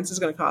insurance is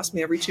going to cost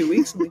me every 2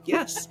 weeks. I'm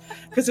yes,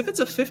 because if it's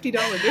a $50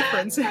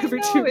 difference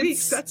every 2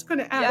 weeks, that's going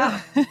to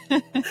add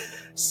up.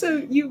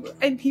 So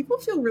and people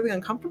feel really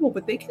uncomfortable,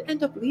 but they can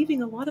end up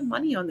leaving a lot of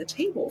money on the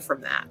table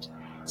from that.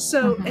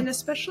 So, and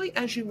especially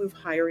as you move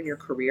higher in your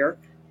career,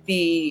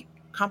 the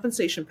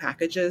compensation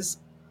packages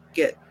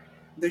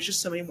there's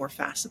just so many more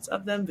facets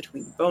of them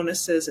between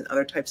bonuses and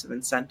other types of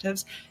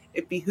incentives.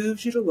 It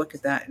behooves you to look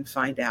at that and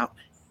find out,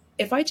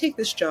 if I take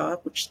this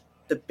job, which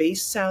the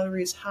base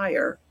salary is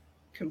higher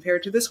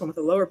compared to this one with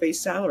a lower base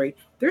salary,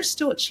 there's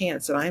still a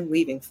chance that I'm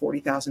leaving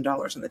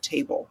 $40,000 on the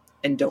table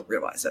and don't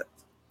realize it.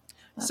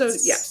 So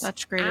yes,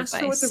 that's great ask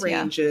advice. for what the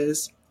range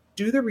is,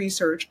 do the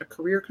research. A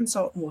career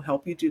consultant will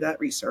help you do that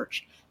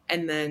research,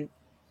 and then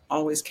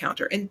always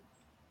counter and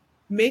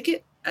make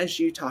it, as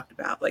you talked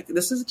about,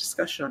 this is a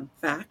discussion on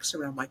facts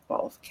around my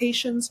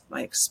qualifications,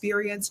 my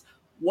experience,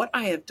 what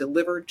I have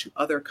delivered to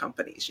other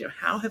companies.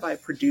 How have I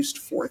produced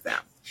for them?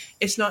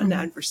 It's not an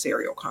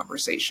adversarial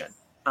conversation.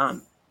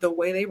 The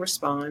way they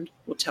respond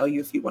will tell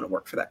you if you want to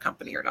work for that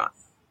company or not.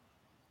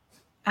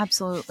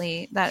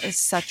 Absolutely. That is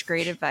such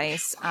great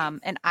advice.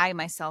 And I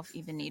myself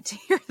even need to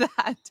hear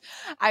that.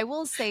 I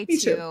will say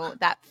too,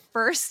 that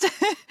first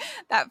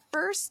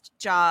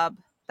job,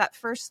 that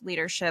first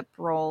leadership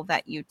role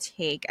that you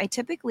take, I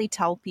typically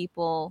tell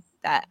people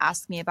that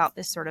ask me about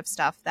this sort of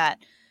stuff that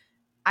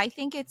I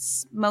think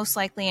it's most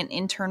likely an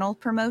internal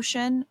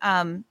promotion.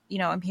 I'm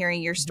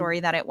hearing your story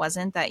that it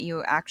wasn't, that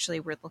you actually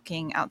were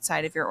looking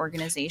outside of your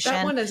organization.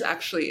 That one is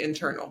actually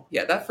internal.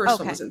 Yeah, that first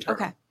one was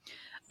internal. Okay.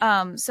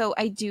 So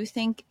I do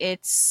think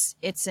it's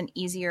an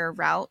easier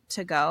route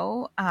to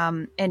go.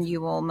 And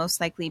you will most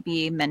likely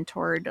be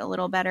mentored a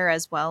little better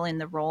as well in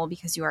the role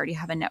because you already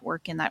have a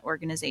network in that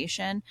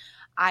organization.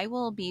 I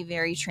will be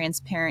very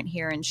transparent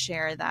here and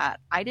share that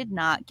I did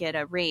not get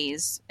a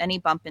raise, any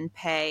bump in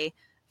pay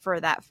for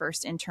that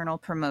first internal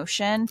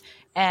promotion.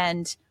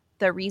 And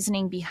the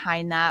reasoning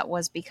behind that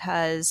was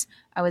because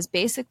I was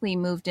basically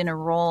moved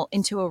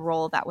into a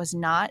role that was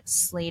not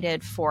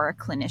slated for a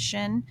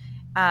clinician.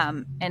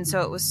 And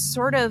so it was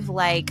sort of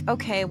like,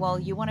 okay, well,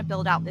 you want to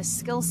build out this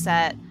skill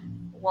set.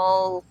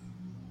 Well,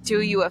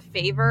 do you a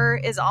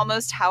favor is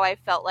almost how I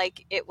felt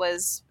like it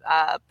was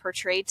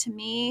portrayed to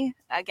me.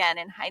 Again,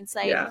 in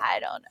hindsight, Yeah.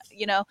 I don't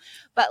know,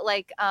 but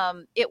like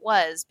it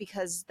was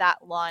because that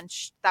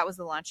was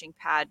the launching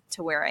pad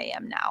to where I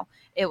am now.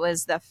 It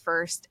was the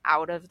first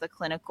out of the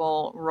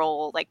clinical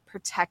role, like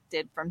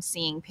protected from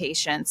seeing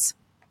patients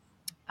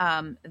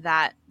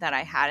that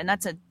I had. And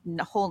that's a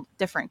whole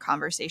different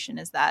conversation,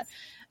 is that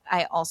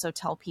I also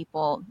tell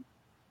people,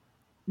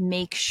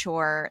 make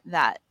sure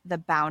that the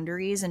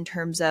boundaries in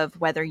terms of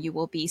whether you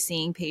will be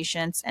seeing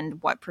patients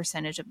and what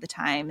percentage of the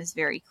time is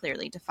very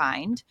clearly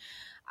defined.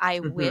 I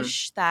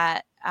wish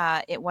that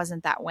it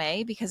wasn't that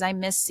way, because I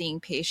miss seeing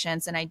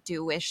patients, and I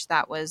do wish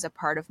that was a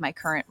part of my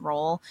current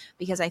role,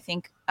 because I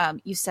think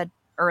you said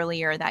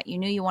earlier that you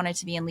knew you wanted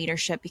to be in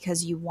leadership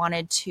because you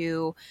wanted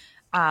to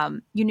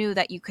you knew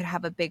that you could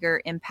have a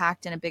bigger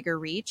impact and a bigger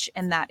reach.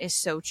 And that is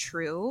so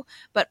true.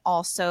 But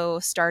also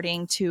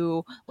starting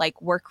to like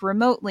work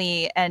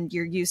remotely, and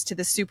you're used to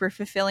the super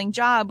fulfilling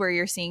job where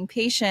you're seeing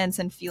patients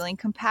and feeling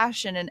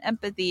compassion and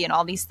empathy and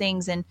all these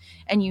things. And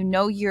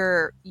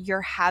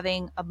you're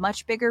having a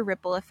much bigger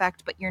ripple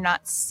effect, but you're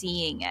not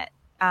seeing it.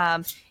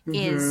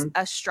 Is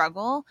a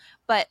struggle.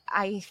 But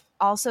I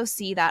also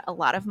see that a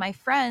lot of my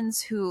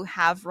friends who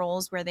have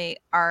roles where they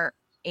are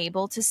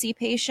able to see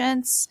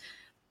patients,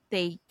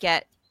 they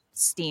get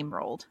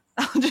steamrolled.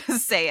 I'll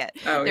just say it.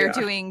 Oh,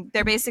 yeah.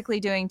 They're basically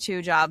doing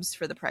two jobs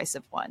for the price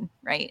of one,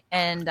 right?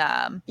 And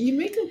You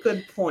make a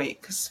good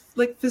point, because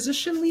like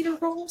physician leader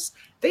roles,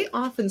 they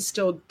often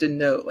still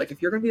denote, like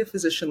if you're going to be a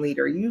physician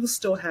leader, you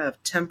still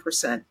have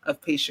 10%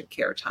 of patient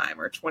care time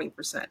or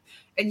 20%.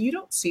 And you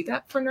don't see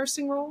that for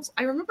nursing roles.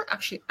 I remember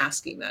actually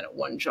asking that at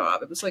one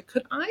job. It was like,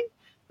 could I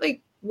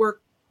like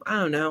work, I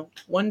don't know,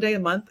 one day a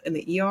month in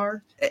the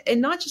ER?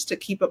 And not just to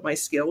keep up my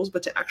skills,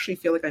 but to actually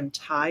feel like I'm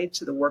tied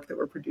to the work that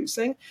we're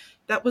producing.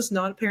 That was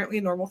not apparently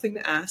a normal thing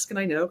to ask. And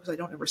I know, because I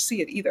don't ever see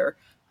it either.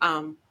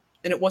 And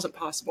it wasn't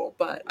possible.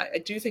 But I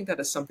do think that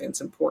is something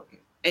that's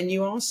important. And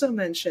you also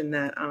mentioned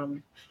that,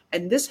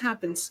 and this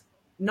happens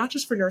not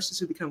just for nurses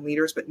who become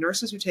leaders, but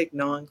nurses who take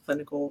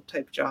non-clinical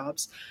type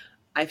jobs.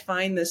 I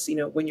find this,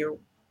 when you're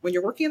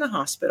working in the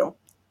hospital,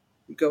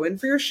 you go in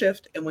for your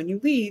shift, and when you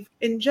leave,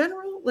 in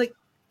general, like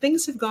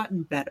things have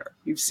gotten better.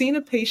 You've seen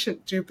a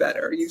patient do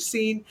better. You've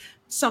seen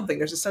something.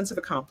 There's a sense of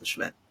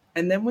accomplishment.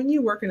 And then when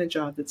you work in a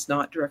job that's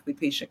not directly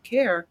patient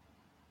care,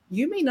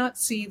 you may not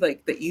see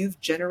like that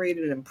you've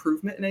generated an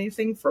improvement in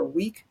anything for a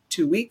week,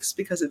 2 weeks,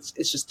 because it's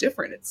just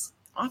different. It's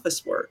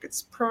office work,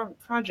 it's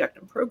project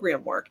and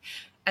program work.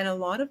 And a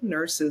lot of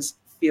nurses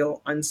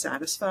feel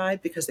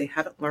unsatisfied because they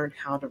haven't learned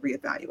how to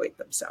reevaluate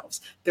themselves.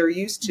 They're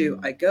used to,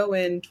 I go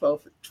in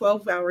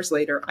 12 hours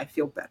later, I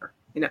feel better.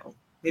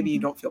 Maybe you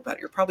don't feel better.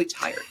 You're probably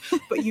tired,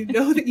 but you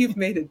know that you've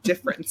made a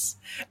difference.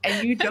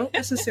 And you don't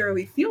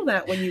necessarily feel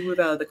that when you move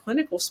out of the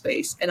clinical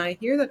space. And I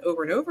hear that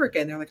over and over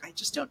again. They're like, I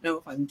just don't know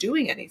if I'm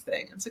doing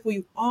anything. And it's like, well,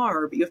 you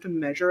are, but you have to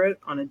measure it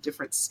on a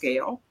different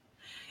scale.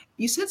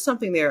 You said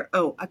something there,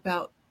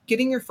 about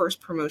getting your first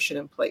promotion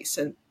in place.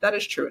 And that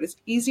is true. It is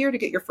easier to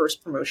get your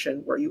first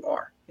promotion where you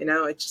are.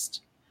 It's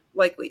just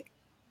likely,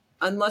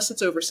 unless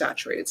it's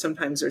oversaturated.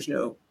 Sometimes there's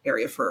no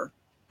area for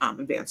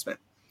advancement,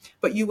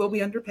 but you will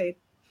be underpaid.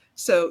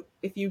 So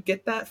if you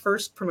get that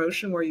first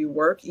promotion where you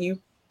work,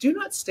 you do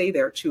not stay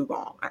there too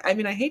long. I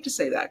mean, I hate to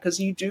say that, because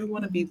you do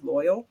want to be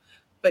loyal,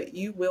 but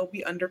you will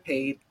be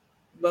underpaid.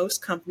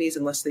 Most companies,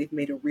 unless they've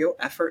made a real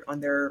effort on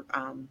their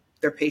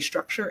pay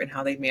structure and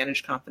how they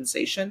manage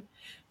compensation,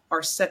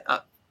 are set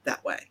up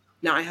that way.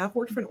 Now, I have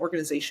worked for an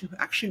organization who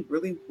actually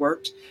really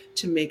worked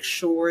to make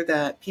sure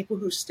that people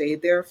who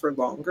stayed there for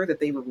longer, that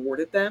they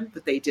rewarded them,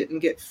 that they didn't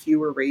get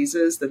fewer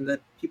raises than the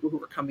people who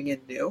were coming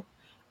in new.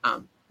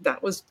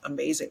 That was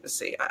amazing to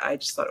see. I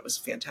just thought it was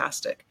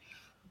fantastic.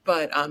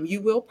 But you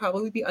will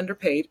probably be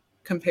underpaid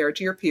compared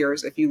to your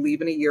peers. If you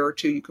leave in a year or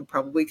two, you could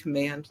probably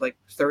command like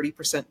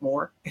 30%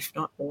 more, if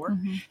not more.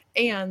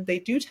 And they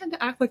do tend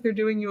to act like they're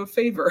doing you a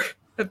favor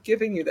of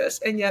giving you this.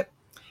 And yet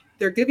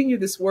they're giving you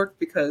this work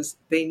because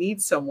they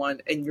need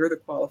someone, and you're the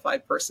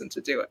qualified person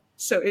to do it.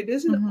 So it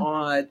is an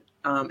odd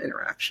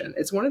interaction.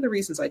 It's one of the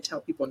reasons I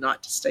tell people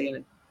not to stay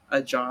in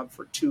a job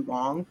for too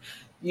long.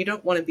 You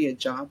don't want to be a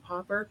job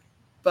hopper,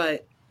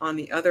 but on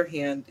the other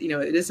hand,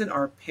 it isn't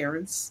our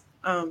parents'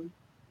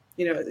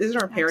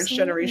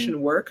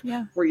 generation work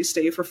where you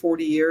stay for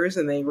 40 years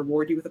and they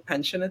reward you with a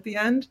pension at the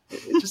end.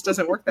 It just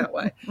doesn't work that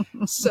way.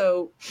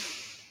 So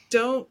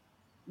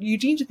you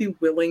need to be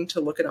willing to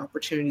look at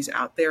opportunities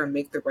out there and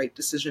make the right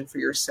decision for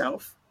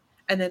yourself.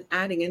 And then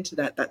adding into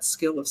that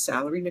skill of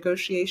salary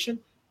negotiation,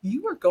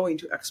 you are going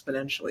to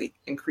exponentially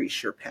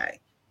increase your pay.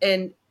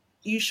 And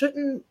you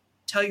shouldn't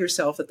tell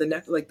yourself that the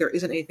next, like, there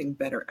isn't anything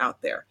better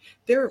out there.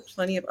 There are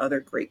plenty of other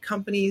great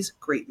companies,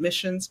 great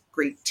missions,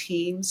 great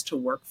teams to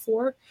work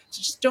for.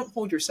 So just don't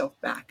hold yourself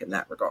back in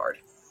that regard.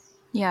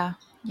 Yeah,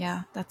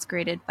 yeah, that's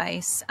great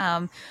advice.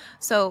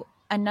 So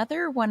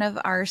another one of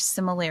our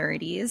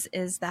similarities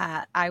is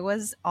that I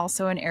was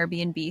also an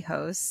Airbnb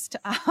host.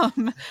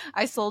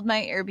 I sold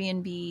my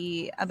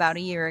Airbnb about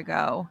a year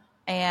ago.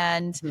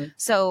 And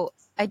so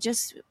I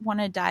just want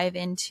to dive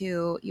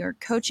into your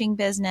coaching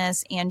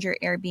business and your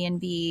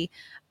Airbnb.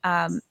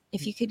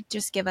 If you could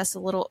just give us a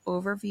little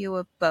overview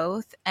of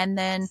both, and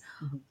then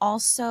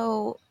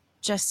also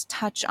just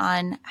touch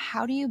on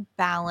how do you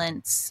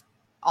balance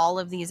all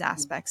of these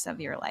aspects of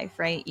your life,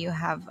 right? You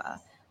have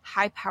a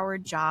high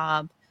powered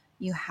job,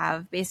 you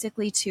have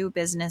basically two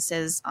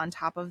businesses on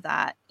top of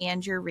that,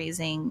 and you're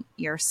raising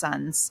your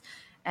sons.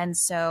 And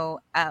so,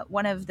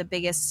 one of the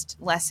biggest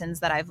lessons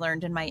that I've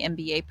learned in my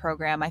MBA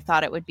program, I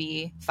thought it would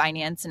be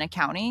finance and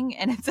accounting,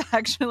 and it's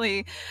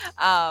actually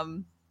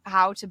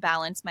how to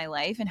balance my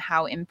life and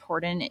how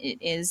important it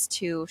is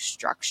to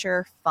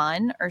structure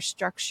fun or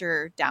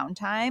structure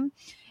downtime.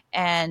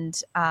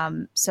 And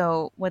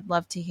so would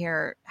love to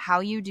hear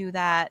how you do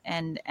that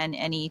and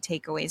any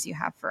takeaways you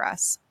have for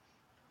us.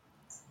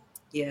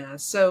 Yeah.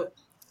 So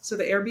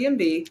the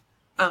Airbnb,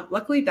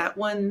 luckily that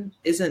one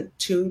isn't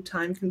too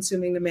time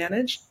consuming to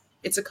manage.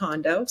 It's a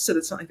condo, so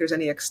it's not like there's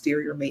any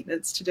exterior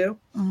maintenance to do.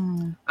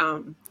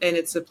 And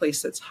it's a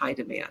place that's high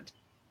demand.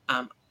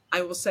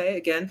 I will say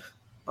again,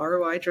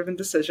 ROI driven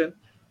decision.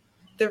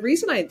 The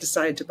reason I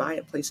decided to buy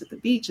a place at the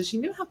beach is,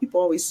 you know how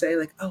people always say,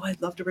 like, oh,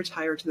 I'd love to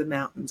retire to the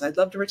mountains. I'd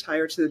love to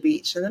retire to the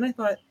beach. And then I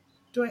thought,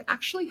 do I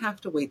actually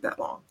have to wait that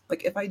long?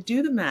 Like, if I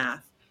do the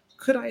math,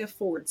 could I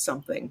afford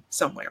something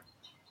somewhere?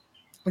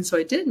 And so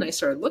I did, and I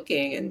started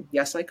looking, and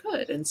yes, I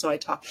could. And so I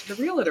talked to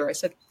the realtor. I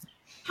said,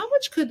 how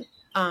much could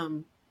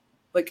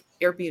like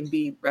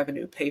Airbnb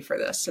revenue pay for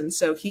this? And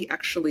so he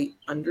actually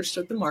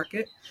understood the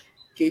market,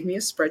 gave me a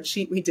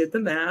spreadsheet. We did the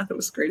math. It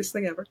was the greatest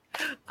thing ever.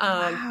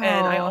 Wow.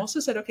 And I also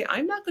said, okay,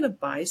 I'm not going to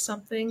buy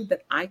something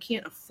that I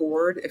can't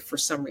afford if for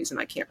some reason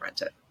I can't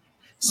rent it.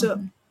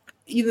 So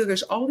either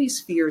there's all these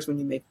fears when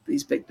you make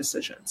these big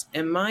decisions.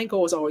 And my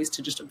goal is always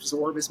to just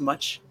absorb as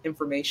much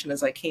information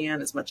as I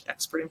can, as much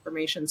expert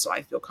information, so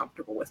I feel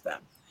comfortable with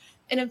them.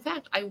 And in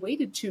fact, I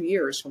waited 2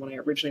 years from when I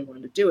originally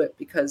wanted to do it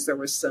because there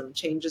was some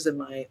changes in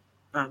my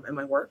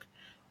work.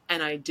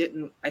 And I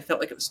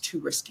felt like it was too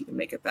risky to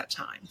make at that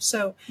time.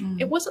 So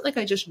it wasn't like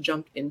I just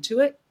jumped into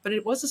it, but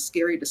it was a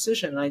scary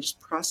decision. And I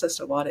just processed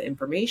a lot of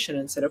information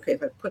and said, okay,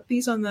 if I put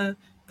these on the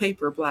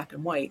paper, black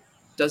and white,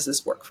 does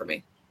this work for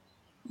me?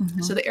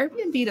 So the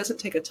Airbnb doesn't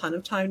take a ton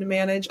of time to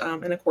manage.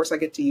 And of course I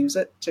get to use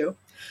it too.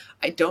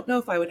 I don't know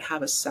if I would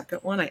have a second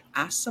one. I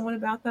asked someone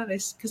about that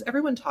because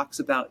everyone talks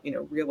about,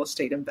 real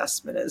estate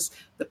investment as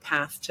the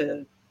path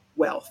to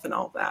wealth and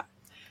all that.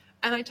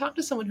 And I talked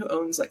to someone who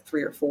owns like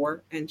 3 or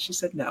 4, and she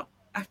said, no,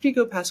 after you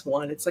go past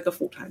 1, it's like a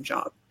full-time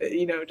job,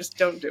 just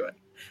don't do it.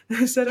 And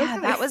I said, yeah,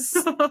 okay.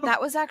 that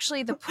was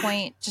actually the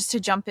point, just to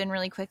jump in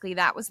really quickly.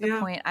 That was the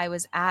point I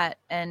was at.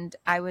 And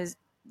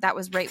that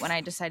was right when I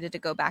decided to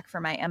go back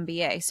for my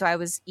MBA. So I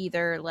was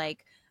either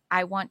like,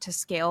 I want to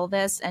scale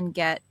this and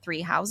get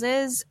 3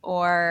 houses,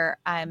 or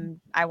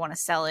I want to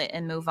sell it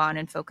and move on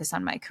and focus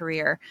on my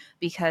career,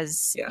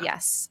 because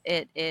yes,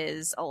 it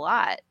is a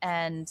lot.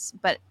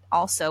 But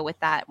also with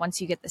that, once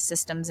you get the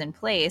systems in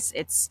place,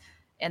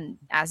 and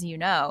as you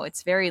know,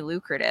 it's very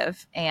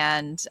lucrative,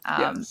 and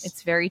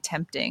it's very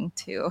tempting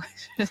to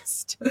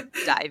just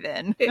dive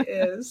in. It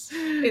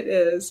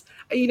is.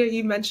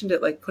 You mentioned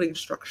it, like putting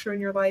structure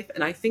in your life.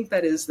 And I think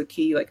that is the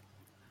key. Like,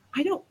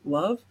 I don't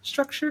love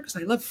structure because I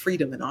love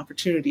freedom and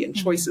opportunity and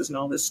choices and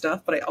all this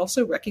stuff. But I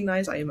also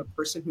recognize I am a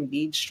person who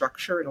needs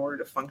structure in order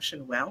to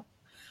function well.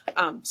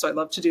 So I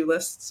love to-do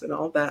lists and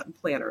all that, and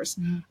planners.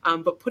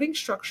 But putting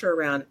structure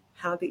around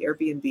how the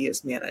Airbnb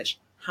is managed,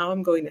 how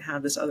I'm going to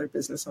have this other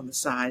business on the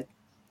side,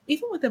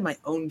 even within my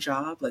own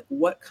job, like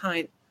what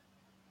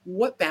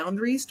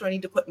boundaries do I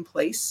need to put in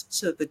place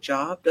so that the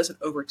job doesn't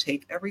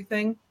overtake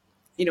everything?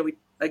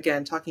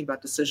 Again, talking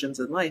about decisions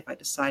in life, I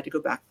decided to go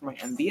back for my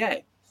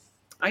MBA.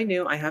 I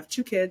knew I have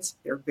 2 kids.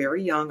 They're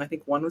very young. I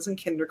think one was in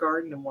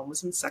kindergarten and one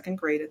was in 2nd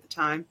grade at the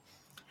time.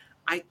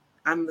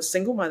 I'm a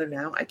single mother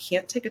now. I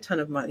can't take a ton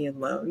of money in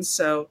loans.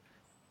 So,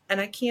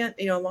 and I can't,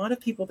 a lot of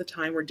people at the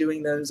time were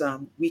doing those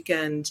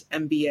weekend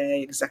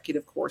MBA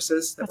executive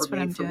courses that were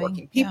made for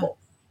working people.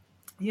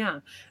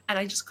 Yeah. And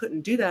I just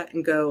couldn't do that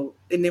and go,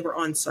 and they were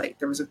on site.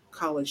 There was a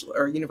college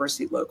or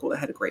university local that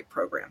had a great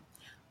program.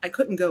 I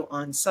couldn't go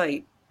on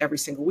site every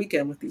single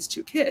weekend with these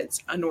 2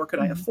 kids, nor could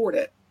I afford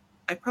it.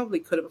 I probably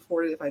could have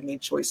afforded it if I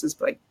made choices,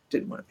 but I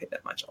didn't want to pay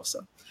that much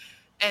also.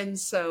 And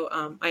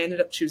so I ended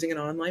up choosing an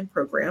online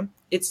program.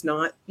 It's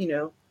not,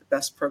 the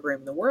best program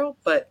in the world,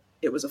 but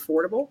it was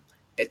affordable.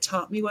 It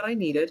taught me what I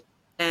needed.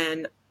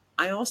 And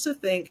I also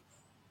think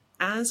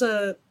as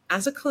a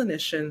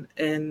clinician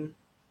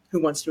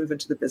who wants to move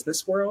into the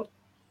business world,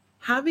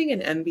 having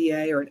an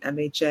MBA or an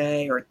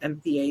MHA or an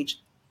MPH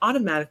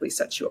automatically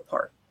sets you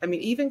apart. I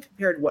mean, even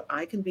compared to what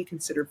I can be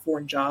considered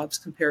foreign jobs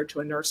compared to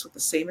a nurse with the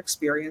same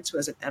experience who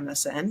has an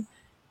MSN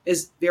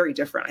is very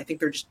different. I think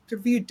they're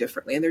viewed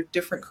differently and they're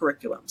different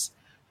curriculums.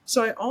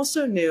 So I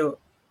also knew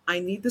I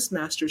need this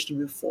master's to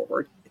move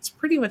forward. It's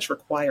pretty much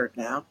required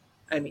now.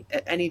 I mean,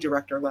 at any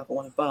director level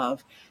and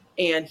above.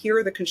 And here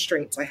are the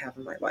constraints I have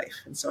in my life.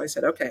 And so I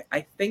said, okay,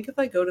 I think if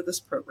I go to this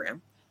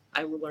program,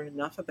 I will learn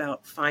enough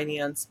about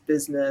finance,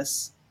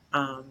 business,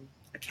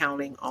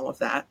 accounting, all of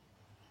that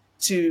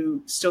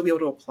to still be able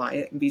to apply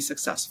it and be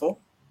successful.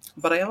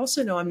 But I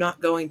also know I'm not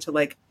going to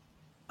like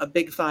a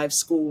big five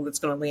school that's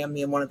going to land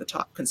me in one of the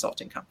top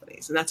consulting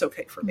companies. And that's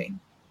okay for me.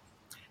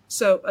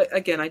 So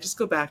again, I just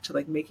go back to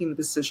like making the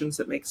decisions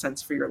that make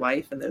sense for your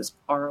life and those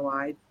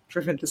ROI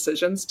driven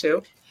decisions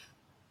too.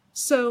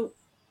 So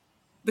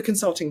the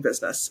consulting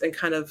business and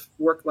kind of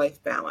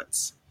work-life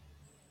balance.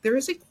 There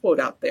is a quote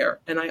out there,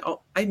 and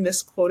I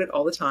misquote it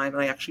all the time,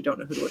 and I actually don't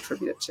know who to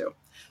attribute it to.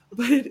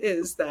 But it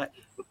is that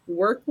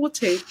work will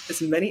take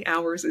as many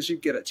hours as you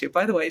give it to.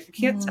 By the way, if you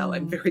can't tell,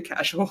 I'm very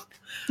casual.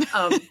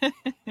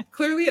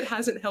 Clearly, it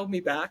hasn't held me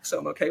back, so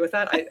I'm okay with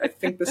that. I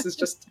think this is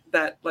just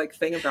that like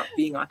thing about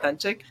being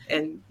authentic,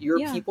 and your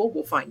people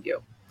will find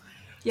you.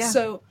 Yeah.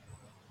 So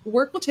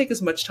work will take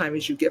as much time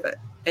as you give it.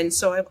 And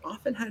so I've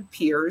often had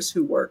peers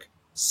who work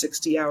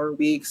 60-hour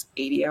weeks,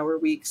 80-hour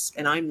weeks,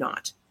 and I'm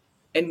not.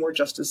 And we're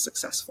just as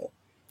successful.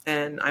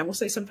 And I will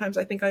say sometimes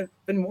I think I've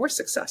been more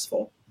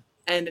successful,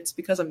 and it's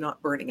because I'm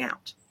not burning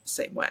out the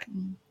same way.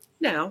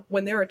 Now,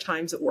 when there are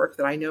times at work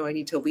that I know I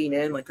need to lean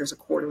in, like there's a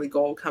quarterly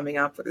goal coming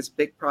up for this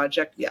big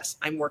project, yes,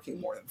 I'm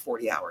working more than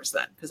 40 hours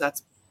then, because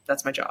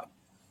that's my job.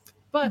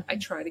 But I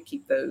try to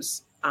keep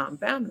those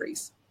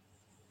boundaries.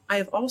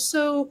 I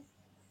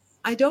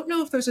don't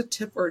know if there's a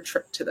tip or a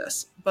trick to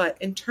this, but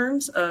in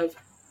terms of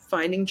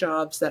finding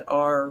jobs that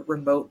are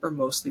remote or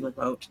mostly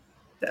remote,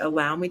 that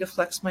allow me to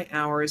flex my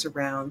hours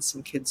around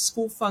some kids'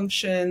 school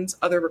functions,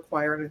 other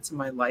requirements in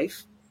my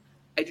life.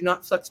 I do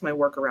not flex my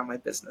work around my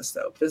business,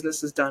 though.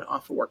 Business is done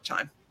off of work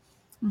time.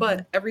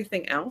 But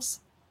everything else,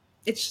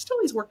 it's just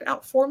always worked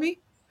out for me.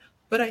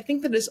 But I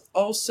think that is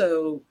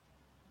also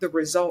the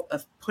result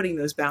of putting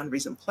those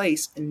boundaries in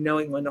place and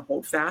knowing when to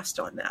hold fast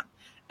on them.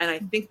 And I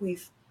think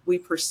we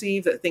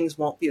perceive that things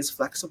won't be as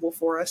flexible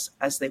for us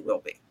as they will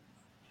be.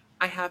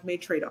 I have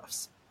made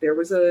trade-offs. There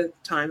was a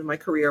time in my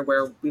career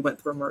where we went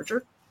through a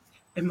merger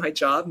and my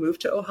job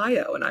moved to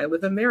Ohio and I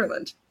live in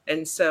Maryland.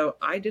 And so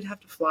I did have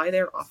to fly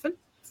there often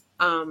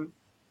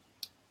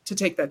to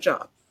take that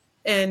job.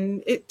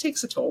 And it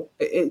takes a toll.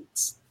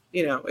 It's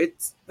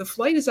the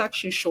flight is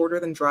actually shorter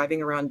than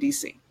driving around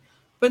DC,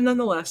 but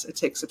nonetheless, it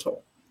takes a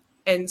toll.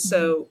 And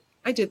so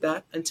I did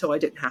that until I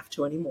didn't have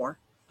to anymore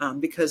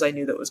because I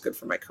knew that was good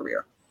for my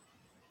career.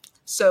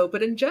 So,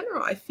 but in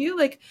general, I feel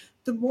like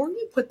the more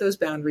you put those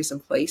boundaries in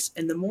place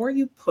and the more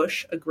you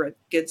push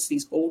against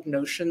these old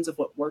notions of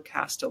what work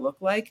has to look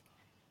like,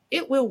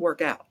 it will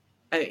work out.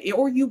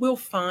 Or you will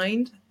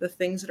find the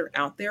things that are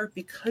out there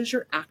because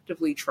you're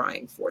actively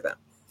trying for them.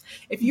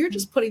 If you're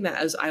just putting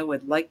that as, I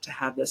would like to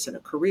have this in a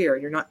career,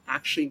 you're not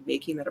actually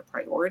making that a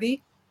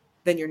priority,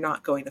 then you're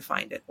not going to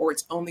find it, or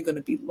it's only going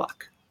to be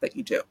luck that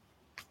you do.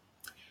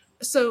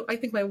 So I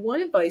think my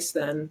one advice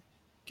then,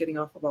 getting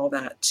off of all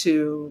that,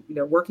 to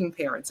working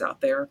parents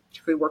out there,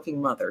 particularly working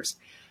mothers,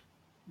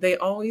 they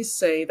always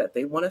say that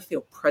they want to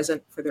feel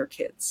present for their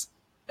kids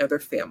or their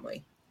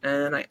family.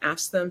 And I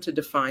ask them to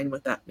define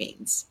what that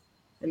means.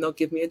 And they'll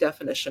give me a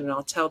definition and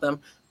I'll tell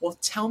them, well,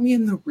 tell me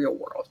in the real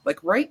world.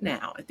 Like right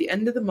now, at the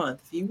end of the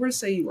month, if you were to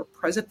say you were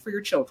present for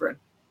your children,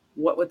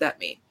 what would that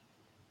mean?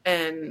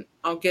 And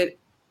I'll get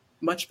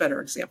much better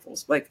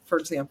examples. Like, for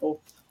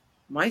example,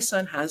 my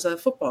son has a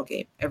football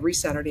game every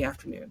Saturday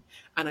afternoon,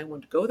 and I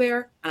want to go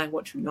there and I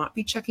want to not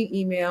be checking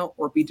email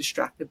or be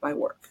distracted by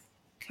work.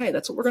 Okay,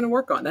 that's what we're going to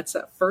work on. That's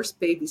that first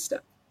baby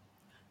step.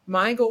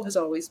 My goal has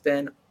always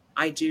been,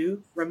 I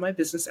do run my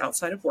business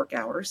outside of work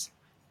hours.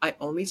 I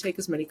only take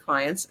as many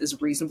clients as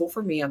reasonable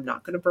for me. I'm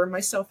not going to burn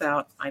myself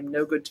out. I'm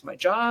no good to my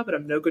job, and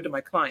I'm no good to my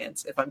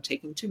clients if I'm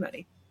taking too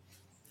many.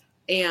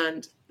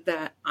 And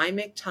that I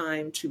make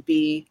time to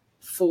be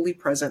fully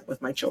present with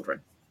my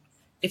children.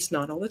 It's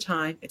not all the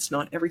time. It's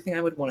not everything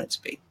I would want it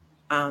to be.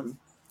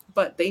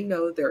 But they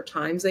know there are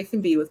times they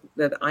can be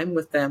that I'm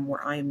with them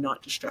where I am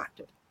not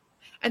distracted.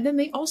 And then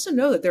they also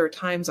know that there are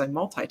times I'm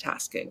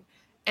multitasking.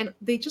 And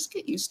they just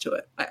get used to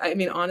it. I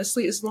mean,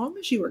 honestly, as long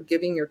as you are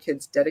giving your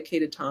kids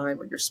dedicated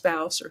time, or your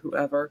spouse or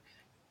whoever,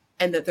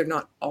 and that they're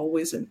not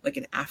always like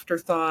an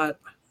afterthought,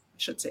 I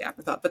should say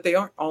afterthought, but they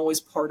aren't always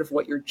part of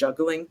what you're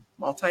juggling,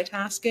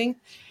 multitasking,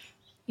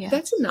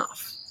 that's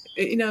enough.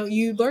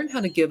 You learn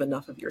how to give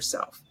enough of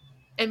yourself.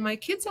 And my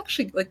kids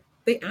actually,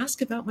 they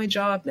ask about my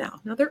job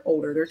now. Now they're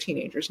older, they're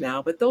teenagers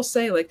now, but they'll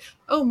say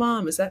oh,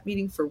 Mom, is that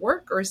meeting for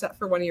work or is that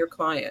for one of your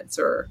clients?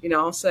 Or,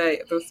 they'll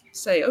say,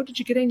 oh, did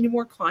you get any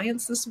more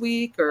clients this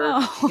week?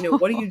 Or,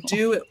 what do you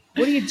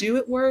do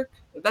at work?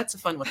 That's a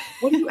fun one.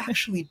 What do you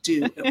actually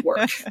do at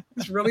work?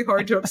 It's really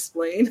hard to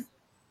explain.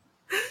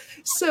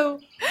 So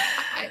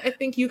I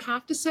think you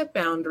have to set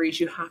boundaries.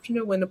 You have to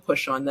know when to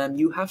push on them.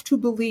 You have to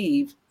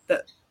believe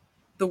that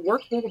the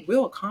work world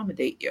will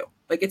accommodate you.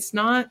 Like it's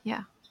not,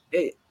 Yeah.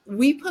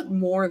 We put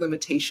more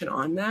limitation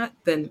on that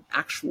than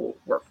actual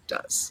work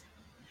does.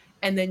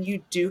 And then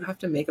you do have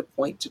to make a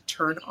point to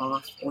turn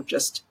off or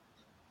just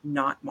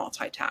not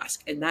multitask.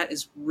 And that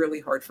is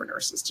really hard for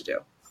nurses to do.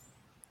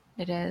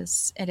 It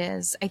is. It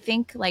is. I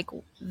think like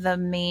the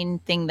main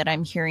thing that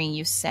I'm hearing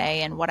you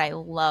say and what I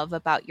love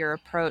about your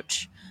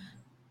approach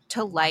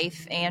to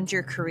life and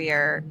your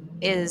career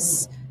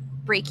is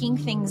breaking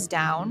things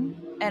down.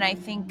 And I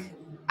think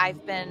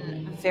I've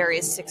been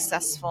very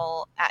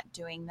successful at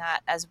doing that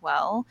as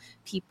well.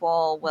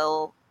 People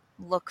will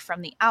look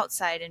from the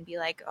outside and be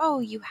like, oh,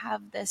 you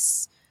have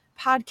this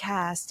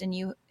podcast and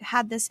you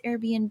had this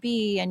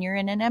Airbnb and you're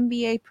in an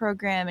MBA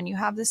program and you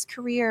have this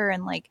career.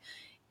 And like,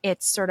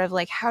 it's sort of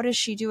like, how does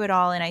she do it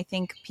all? And I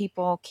think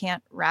people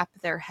can't wrap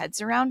their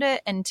heads around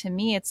it. And to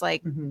me, it's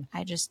like,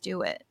 I just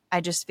do it. I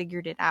just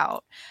figured it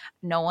out.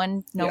 No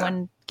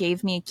one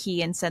gave me a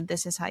key and said,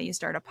 this is how you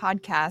start a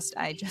podcast.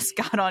 I just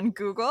got on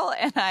Google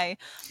and I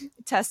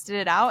tested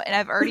it out, and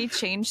I've already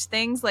changed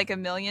things like a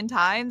million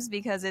times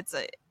because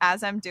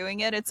as I'm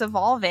doing it, it's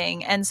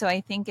evolving. And so I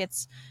think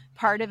it's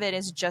part of it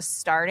is just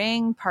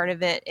starting. Part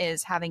of it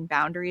is having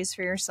boundaries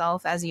for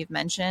yourself, as you've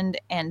mentioned,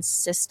 and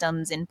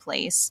systems in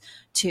place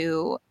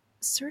to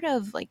sort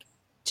of like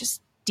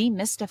just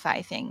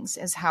demystify things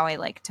is how I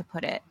like to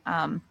put it.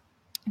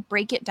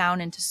 Break it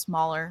down into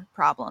smaller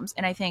problems.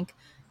 And I think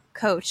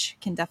coach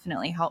can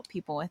definitely help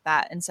people with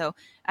that. And so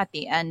at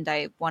the end,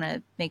 I want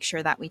to make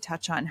sure that we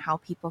touch on how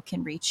people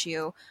can reach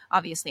you.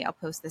 Obviously, I'll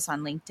post this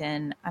on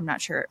LinkedIn. I'm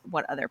not sure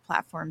what other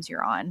platforms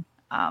you're on,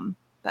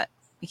 but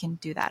we can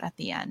do that at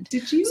the end.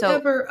 Did you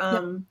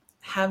ever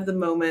have the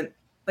moment,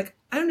 like,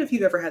 I don't know if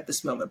you've ever had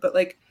this moment, but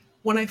like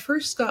when I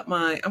first got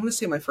I want to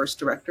say my first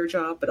director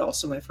job, but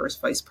also my first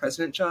vice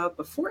president job,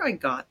 before I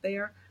got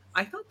there,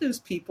 I thought those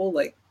people,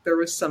 like, there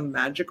was some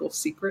magical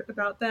secret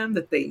about them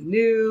that they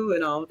knew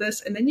and all of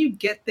this. And then you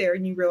get there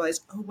and you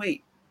realize, oh,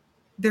 wait,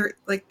 they're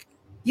like,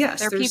 yes,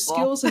 They're there's people.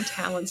 skills and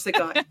talents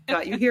that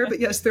got you here, but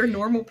yes, they're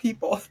normal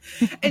people.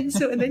 And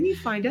then you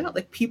find out,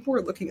 like, people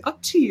are looking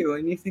up to you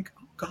and you think,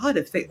 oh God,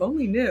 if they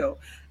only knew.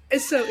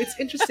 And so it's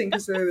interesting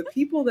because they're the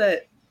people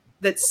that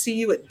see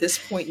you at this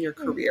point in your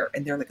career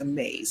and they're like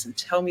amazed and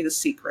tell me the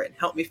secret and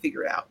help me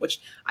figure it out,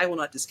 which I will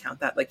not discount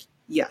that. Like,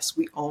 yes,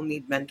 we all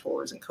need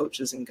mentors and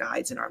coaches and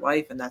guides in our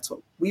life, and that's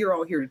what we are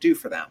all here to do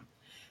for them.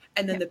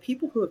 And then the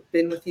people who have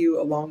been with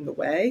you along the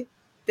way,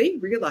 they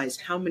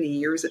realized how many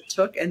years it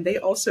took, and they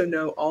also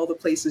know all the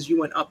places you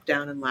went up,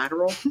 down, and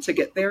lateral to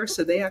get there.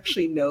 So they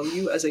actually know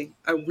you as a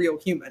real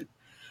human.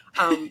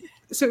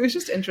 So it was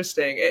just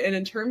interesting. And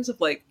in terms of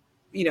like,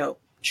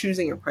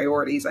 choosing your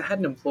priorities, I had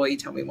an employee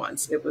tell me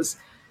once, it was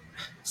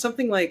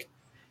something like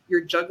you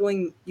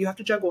have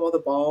to juggle all the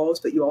balls,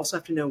 but you also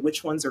have to know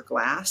which ones are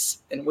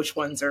glass and which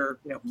ones are,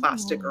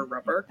 plastic or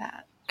rubber.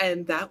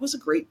 And that was a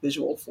great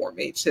visual for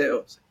me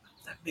too.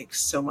 That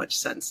makes so much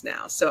sense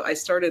now. So I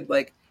started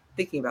like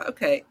thinking about,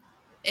 okay,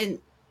 and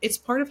it's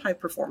part of high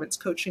performance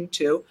coaching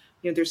too.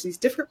 There's these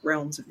different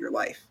realms of your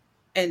life.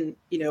 And,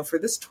 for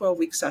this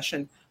 12-week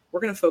session,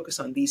 we're going to focus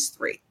on these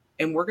three.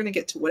 And we're going to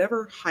get to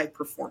whatever high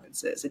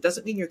performance is. It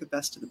doesn't mean you're the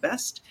best of the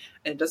best,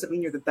 and it doesn't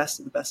mean you're the best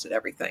of the best at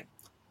everything.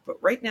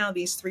 But right now,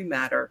 these three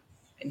matter,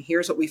 and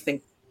here's what we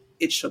think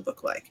it should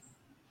look like.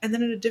 And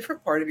then in a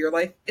different part of your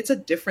life, it's a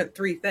different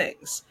three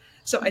things.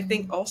 So I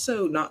think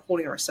also not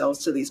holding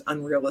ourselves to these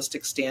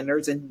unrealistic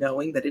standards and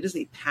knowing that it is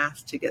a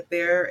path to get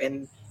there,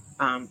 and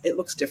it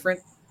looks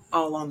different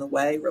all along the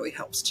way really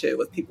helps too,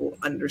 with people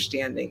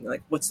understanding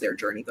like what's their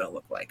journey going to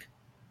look like.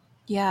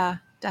 Yeah,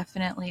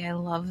 definitely. I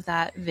love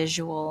that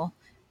visual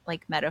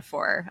like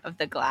metaphor of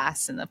the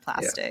glass and the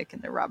plastic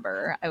and the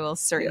rubber. I will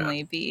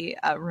certainly be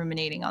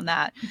ruminating on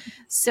that.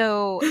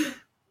 So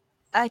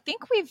I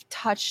think we've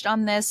touched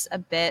on this a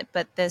bit,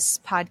 but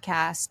this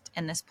podcast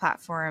and this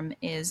platform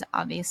is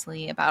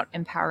obviously about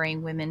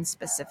empowering women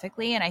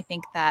specifically. And I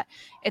think that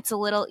it's a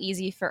little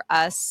easy for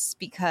us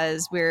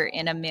because we're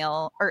in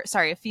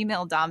a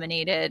female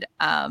dominated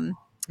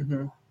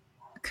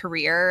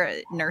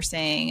career,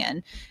 nursing,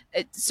 and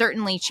it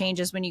certainly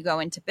changes when you go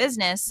into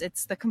business.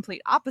 It's the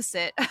complete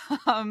opposite.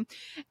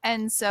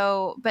 And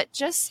so, but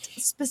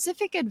just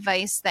specific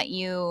advice that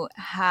you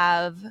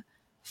have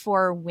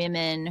for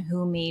women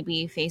who may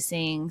be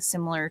facing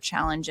similar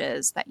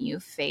challenges that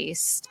you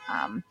faced,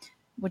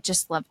 would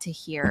just love to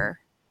hear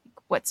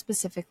what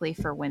specifically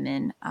for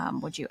women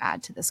would you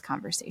add to this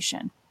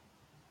conversation?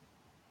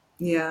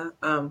 Yeah.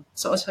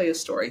 So I'll tell you a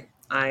story.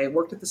 I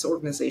worked at this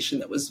organization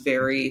that was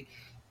very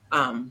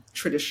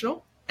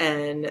traditional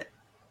and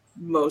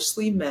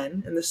mostly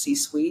men in the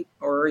C-suite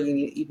or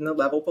even the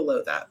level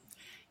below that.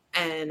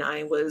 And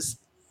I'm in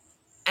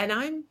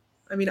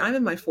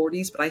my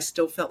 40s, but I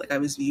still felt like I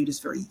was viewed as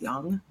very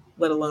young,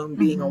 let alone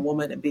being a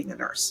woman and being a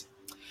nurse.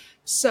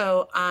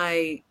 So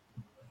I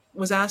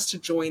was asked to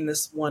join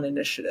this one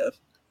initiative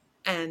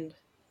and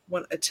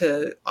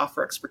to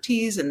offer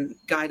expertise and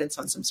guidance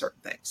on some certain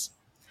things.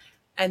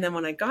 And then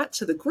when I got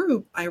to the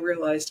group, I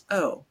realized,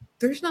 oh,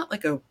 there's not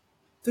like a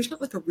there's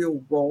not like a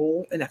real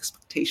role and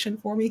expectation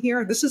for me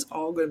here. This is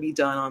all going to be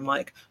done on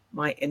like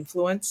my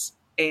influence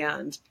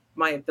and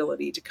my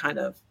ability to kind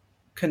of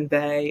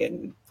convey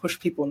and push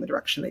people in the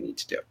direction they need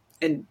to do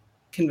and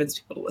convince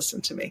people to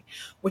listen to me,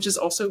 which is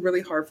also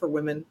really hard for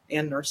women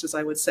and nurses,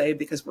 I would say,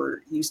 because we're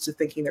used to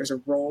thinking there's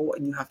a role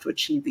and you have to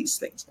achieve these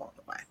things along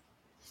the way.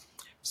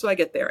 So I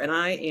get there, and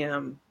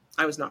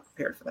I was not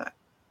prepared for that.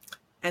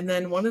 And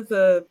then one of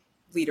the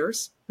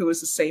leaders, who was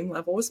the same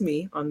level as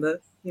me on the,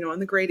 on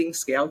the grading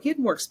scale, he had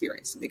more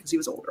experience than me because he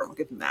was older. I'll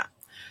give him that.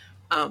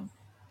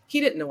 He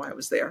didn't know I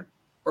was there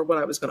or what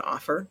I was going to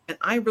offer. And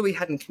I really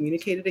hadn't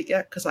communicated it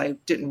yet because I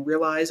didn't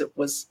realize it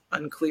was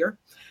unclear.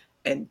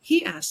 And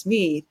he asked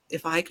me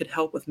if I could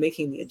help with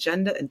making the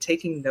agenda and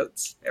taking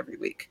notes every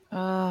week,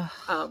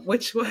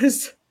 which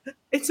was,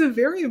 it's a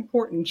very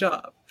important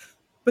job.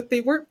 But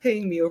they weren't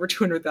paying me over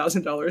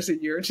 $200,000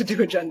 a year to do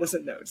agendas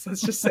and notes.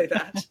 Let's just say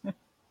that.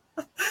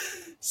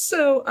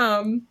 So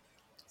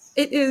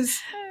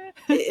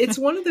it's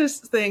one of those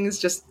things,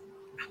 just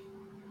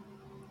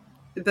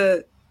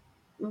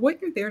what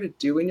you're there to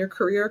do in your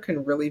career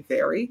can really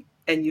vary.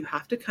 And you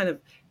have to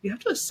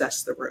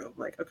assess the room.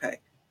 Like, okay,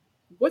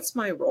 what's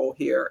my role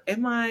here?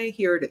 Am I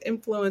here to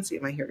influence?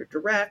 Am I here to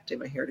direct?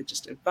 Am I here to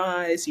just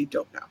advise? You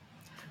don't know.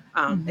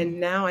 And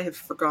now I have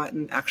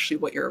forgotten actually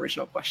what your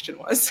original question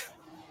was.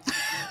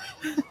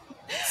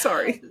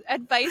 Sorry.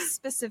 Advice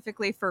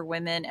specifically for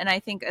women. And I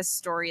think a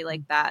story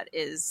like that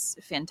is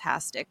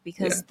fantastic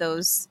because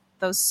those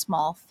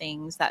small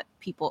things that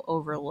people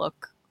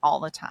overlook all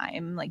the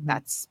time, like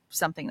that's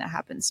something that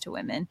happens to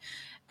women.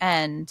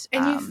 And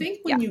you think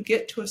when you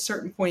get to a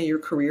certain point in your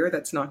career,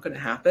 that's not going to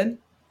happen.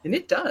 And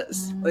it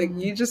does. Like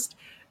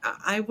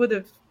I would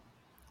have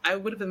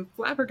been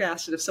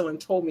flabbergasted if someone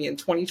told me in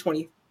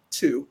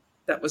 2022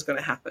 that was going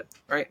to happen,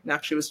 right? And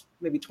actually it was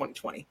maybe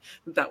 2020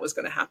 that was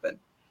going to happen.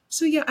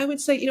 So yeah, I would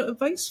say,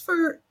 advice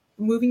for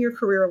moving your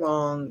career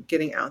along,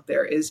 getting out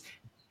there is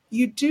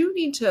you do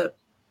need to,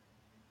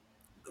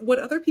 what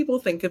other people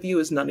think of you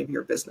is none of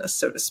your business,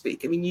 so to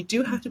speak. I mean, you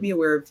do have to be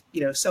aware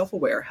of,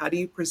 self-aware. How do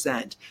you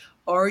present?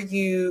 Are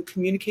you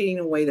communicating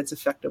in a way that's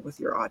effective with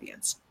your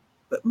audience?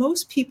 But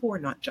most people are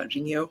not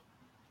judging you.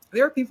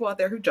 There are people out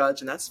there who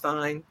judge, and that's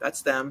fine.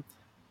 That's them.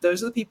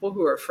 Those are the people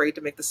who are afraid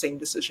to make the same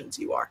decisions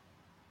you are.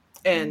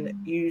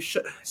 And I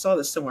saw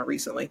this somewhere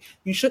recently.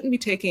 You shouldn't be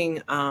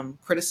taking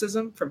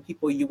criticism from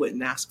people you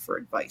wouldn't ask for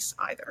advice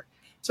either.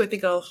 So I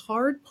think a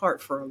hard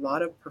part for a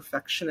lot of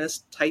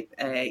perfectionist, type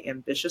A,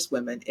 ambitious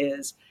women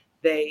is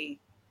they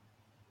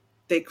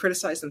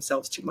criticize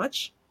themselves too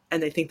much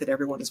and they think that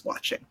everyone is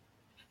watching.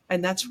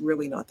 And that's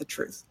really not the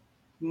truth.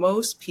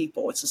 Most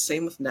people, it's the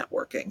same with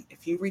networking.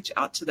 If you reach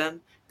out to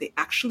them, they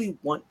actually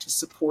want to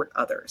support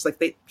others.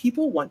 Like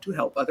people want to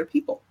help other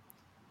people.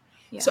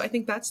 Yeah. So I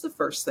think that's the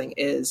first thing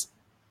is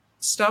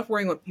stop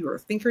worrying what people are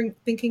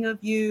thinking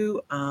of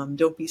you.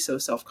 Don't be so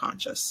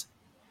self-conscious.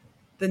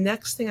 The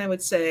next thing I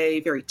would say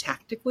very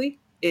tactically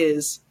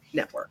is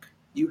network.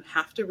 You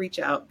have to reach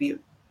out, be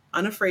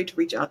unafraid to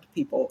reach out to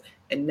people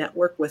and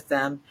network with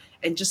them,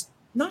 and just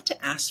not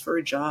to ask for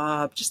a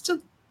job, just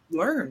to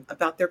learn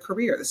about their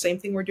career. The same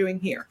thing we're doing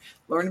here.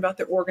 Learn about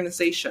their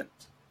organization.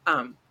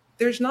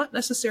 There's not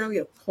necessarily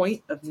a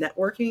point of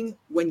networking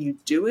when you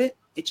do it.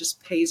 It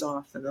just pays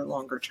off in the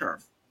longer term.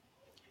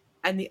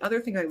 And the other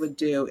thing I would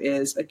do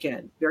is,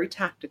 again, very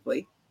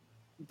tactically,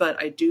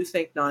 but I do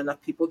think not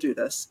enough people do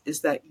this, is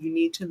that you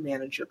need to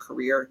manage your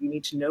career. You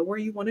need to know where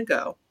you want to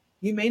go.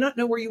 You may not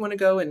know where you want to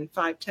go in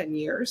 5-10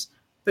 years,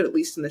 but at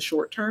least in the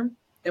short term.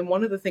 And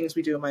one of the things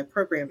we do in my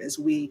program is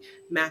we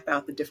map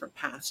out the different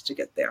paths to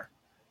get there,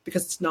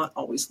 because it's not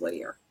always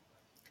linear.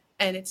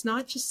 And it's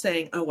not just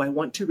saying, oh, I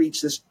want to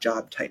reach this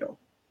job title.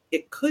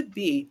 It could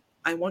be,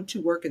 I want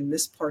to work in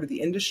this part of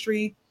the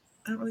industry.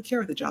 I don't really care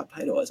what the job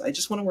title is. I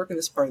just want to work in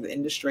this part of the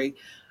industry.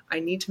 I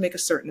need to make a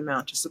certain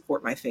amount to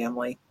support my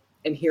family.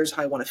 And here's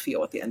how I want to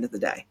feel at the end of the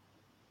day.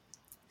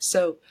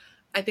 So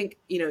I think,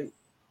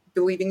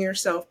 believing in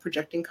yourself,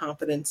 projecting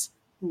confidence,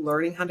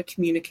 learning how to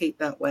communicate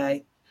that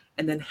way,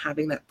 and then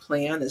having that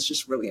plan is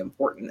just really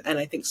important. And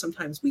I think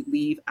sometimes we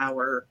leave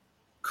our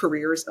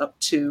careers up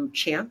to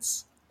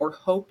chance or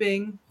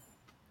hoping,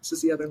 this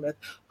is the other myth,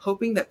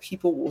 hoping that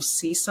people will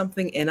see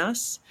something in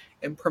us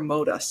and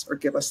promote us or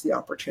give us the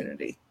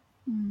opportunity.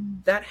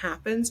 That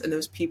happens, and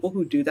those people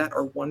who do that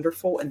are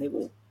wonderful, and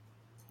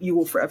you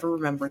will forever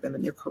remember them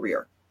in your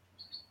career.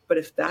 But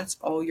if that's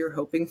all you're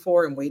hoping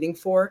for and waiting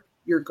for,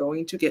 you're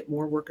going to get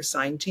more work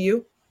assigned to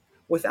you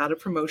without a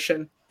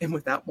promotion and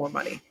without more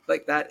money.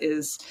 Like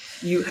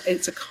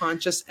it's a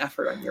conscious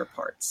effort on your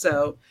part.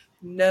 So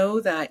know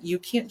that you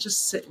can't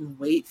just sit and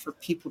wait for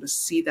people to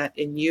see that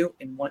in you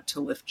and want to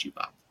lift you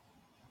up.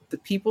 The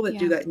people that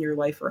do that in your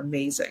life are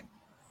amazing,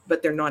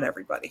 but they're not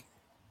everybody.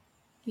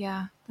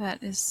 Yeah,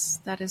 that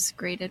is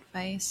great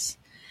advice.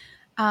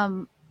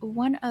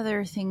 One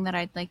other thing that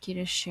I'd like you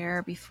to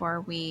share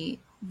before we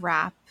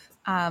wrap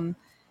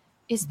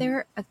Is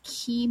there a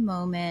key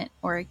moment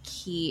or a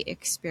key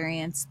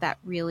experience that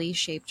really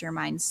shaped your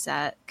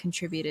mindset,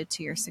 contributed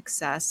to your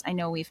success? I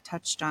know we've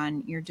touched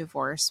on your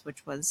divorce,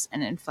 which was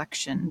an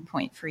inflection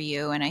point for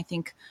you. And I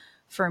think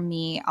for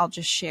me, I'll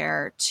just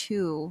share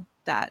two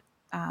that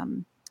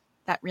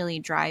really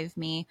drive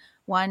me.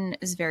 One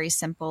is very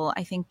simple.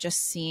 I think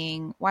just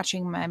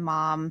watching my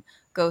mom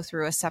go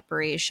through a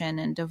separation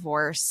and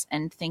divorce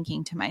and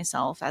thinking to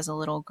myself as a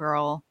little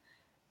girl,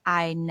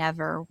 I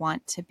never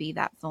want to be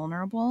that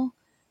vulnerable.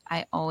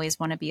 I always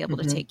want to be able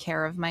to take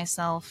care of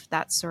myself,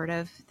 that sort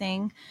of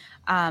thing.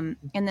 And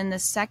then the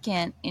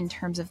second, in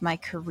terms of my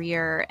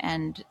career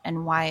and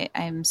why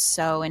I'm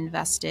so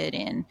invested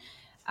in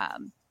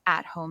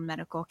at-home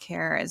medical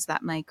care, is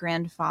that my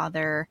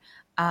grandfather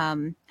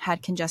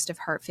had congestive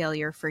heart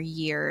failure for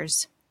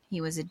years. He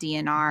was a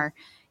DNR.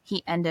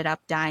 He ended up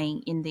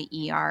dying in the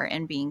ER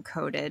and being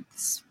coded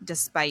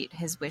despite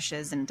his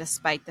wishes and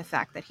despite the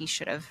fact that he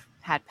should have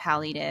had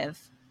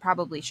palliative,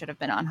 probably should have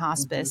been on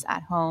hospice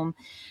at home,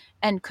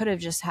 and could have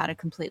just had a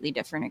completely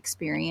different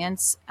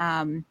experience.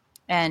 And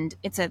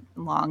it's a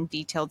long,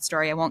 detailed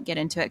story. I won't get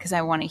into it because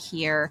I want to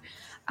hear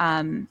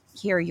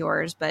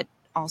yours, but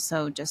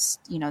also just,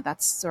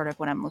 that's sort of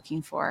what I'm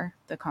looking for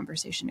the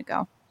conversation to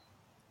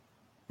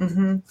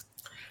go.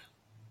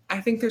 I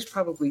think there's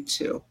probably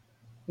two.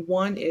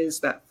 One is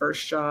that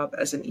first job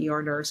as an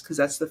ER nurse, because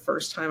that's the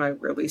first time I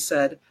really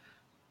said,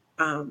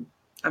 I'm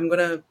going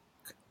to,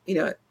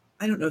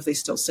 I don't know if they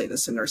still say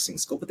this in nursing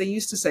school, but they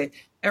used to say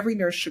every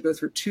nurse should go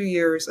through 2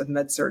 years of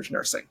med-surg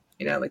nursing.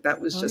 Like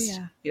that was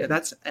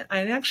that's,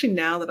 and actually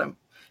now that I'm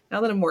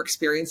more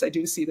experienced, I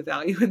do see the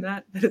value in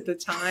that. But at the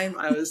time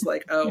I was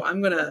like, oh, I'm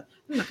not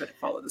going to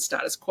follow the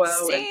status quo.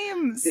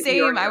 Same.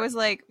 I was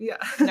like,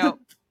 no,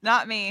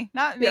 not me.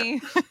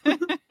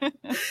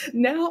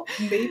 Now,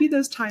 maybe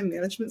those time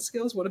management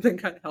skills would have been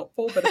kind of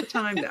helpful, but at the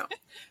time, no.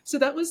 So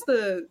that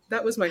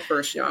was my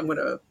first, I'm going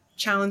to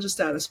challenge the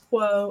status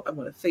quo. I'm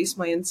going to face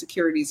my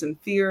insecurities and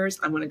fears.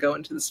 I'm going to go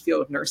into this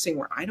field of nursing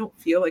where I don't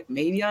feel like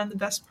maybe I'm the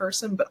best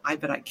person, but I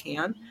bet I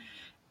can.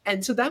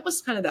 And so that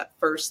was kind of that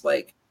first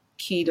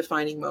key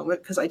defining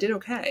moment, because I did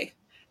okay.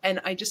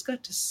 And I just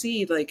got to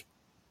see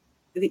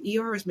the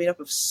ER is made up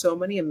of so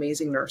many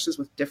amazing nurses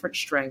with different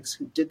strengths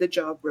who did the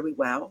job really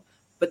well,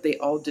 but they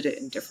all did it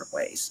in different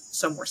ways.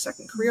 Some were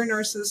second career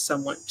nurses.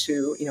 Some went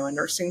to, a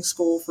nursing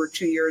school for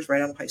 2 years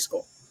right out of high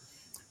school.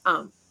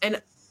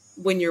 And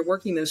when you're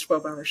working those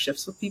 12-hour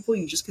shifts with people,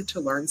 you just get to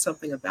learn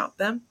something about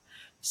them.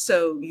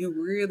 So you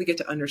really get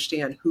to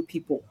understand who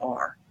people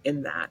are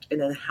in that, and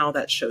then how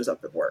that shows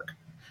up at work.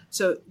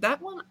 So that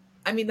one,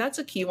 that's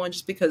a key one,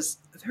 just because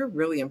they're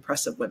really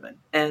impressive women.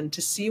 And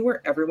to see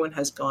where everyone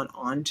has gone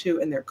on to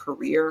in their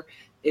career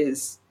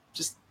is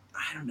just,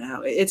 I don't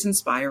know, it's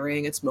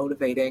inspiring, it's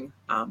motivating.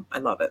 I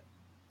love it.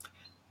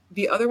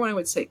 The other one I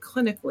would say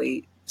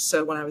clinically,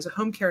 so when I was a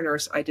home care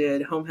nurse, I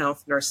did home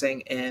health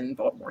nursing in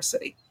Baltimore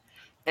City.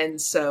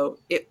 And so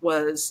it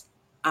was,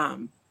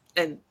 and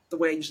the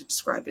way I usually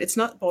describe it, it's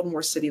not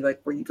Baltimore City like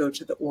where you go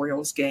to the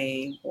Orioles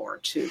game or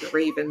to the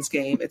Ravens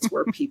game. It's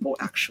where people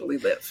actually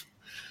live.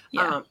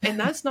 Yeah. And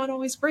that's not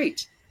always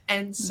great.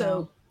 And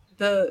so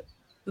the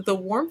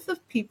warmth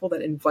of people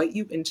that invite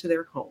you into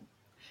their home,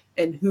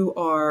 and who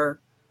are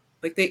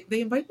they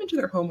invite you into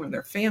their home or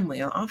their family.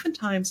 And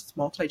oftentimes it's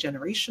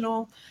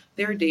multi-generational.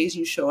 There are days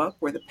you show up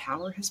where the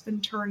power has been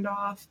turned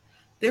off.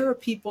 There are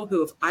people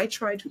who, if I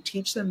tried to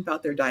teach them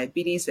about their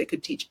diabetes, they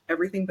could teach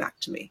everything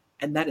back to me.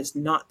 And that is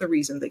not the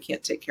reason they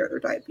can't take care of their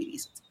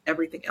diabetes. It's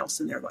everything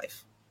else in their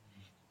life.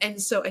 And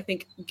so I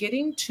think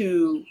getting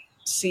to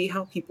see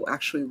how people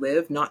actually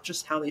live, not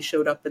just how they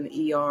showed up in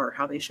the ER or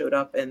how they showed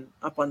up and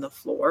up on the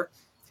floor,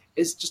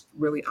 is just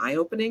really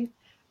eye-opening.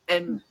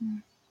 And,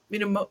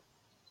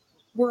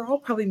 we're all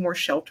probably more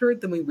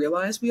sheltered than we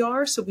realize we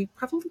are. So we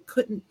probably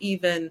couldn't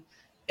even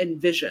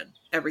envision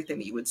everything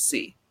that you would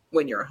see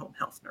when you're a home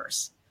health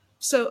nurse.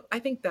 So I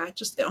think that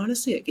just,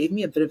 honestly, it gave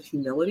me a bit of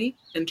humility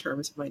in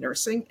terms of my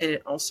nursing. And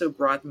it also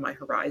broadened my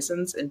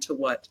horizons into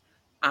what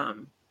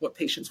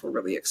patients were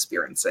really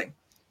experiencing.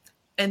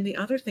 And the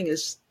other thing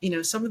is,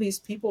 some of these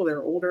people,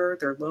 they're older,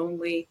 they're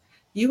lonely.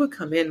 You would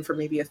come in for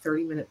maybe a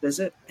 30-minute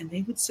visit, and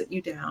they would sit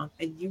you down,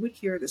 and you would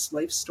hear this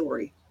life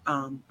story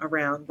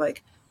around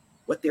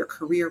what their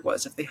career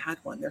was, if they had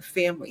one, their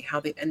family, how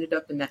they ended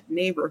up in that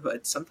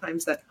neighborhood.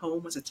 Sometimes that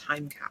home was a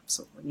time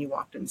capsule when you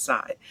walked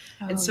inside.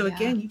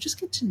 Again, you just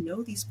get to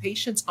know these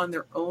patients on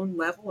their own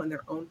level in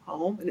their own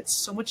home. And it's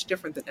so much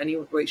different than any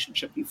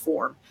relationship you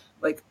form,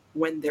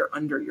 when they're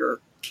under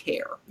your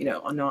care,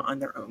 not on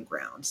their own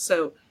ground.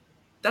 So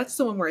that's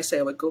the one where I say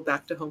I would go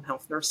back to home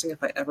health nursing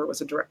if I ever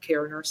was a direct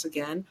care nurse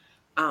again,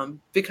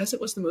 because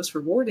it was the most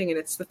rewarding. And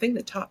it's the thing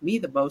that taught me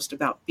the most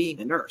about being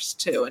a nurse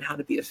too, and how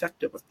to be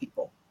effective with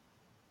people.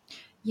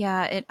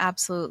 Yeah, it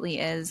absolutely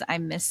is. I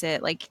miss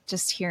it.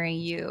 Just hearing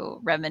you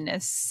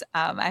reminisce.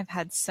 I've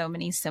had so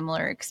many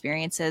similar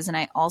experiences. And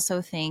I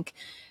also think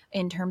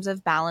in terms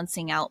of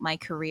balancing out my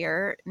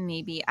career,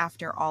 maybe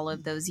after all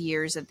of those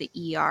years of the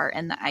ER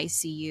and the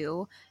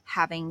ICU,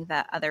 having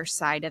the other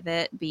side of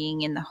it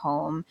being in the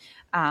home,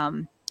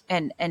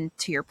 and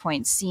to your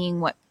point, seeing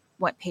what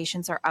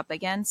patients are up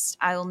against.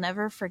 I'll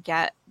never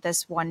forget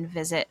this one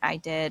visit I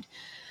did.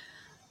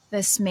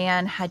 This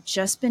man had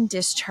just been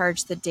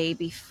discharged the day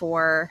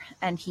before,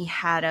 and he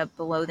had a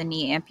below the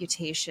knee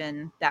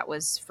amputation that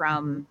was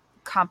from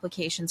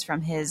complications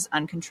from his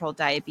uncontrolled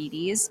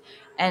diabetes.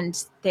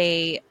 And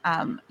they,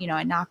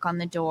 I knock on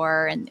the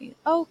door and they,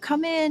 oh,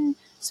 come in.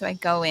 So I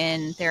go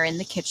in, they're in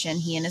the kitchen,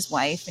 he and his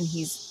wife, and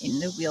he's in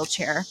the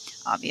wheelchair,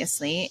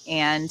 obviously.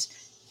 And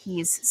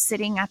he's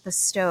sitting at the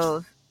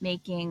stove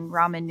making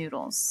ramen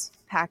noodles,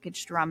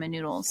 packaged ramen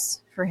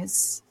noodles for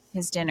his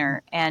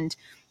dinner. And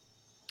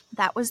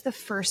that was the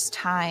first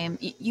time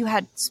you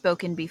had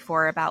spoken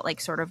before about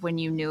like sort of when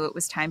you knew it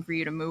was time for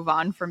you to move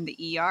on from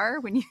the ER,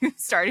 when you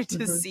started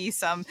to see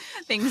some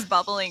things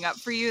bubbling up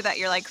for you that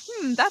you're like,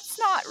 that's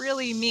not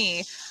really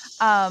me.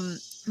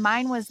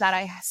 Mine was that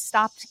I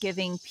stopped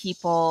giving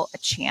people a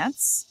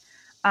chance.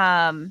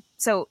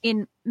 So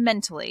in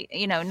mentally,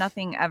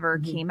 nothing ever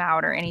came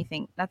out or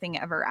anything, nothing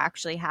ever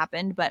actually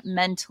happened, but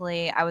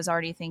mentally I was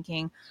already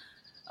thinking,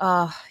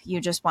 oh,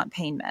 you just want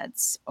pain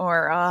meds,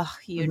 or oh,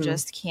 you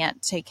just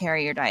can't take care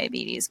of your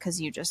diabetes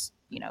because you just,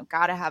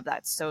 got to have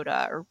that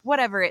soda or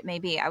whatever it may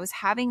be. I was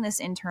having this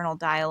internal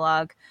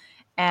dialogue,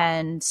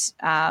 and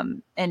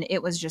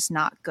it was just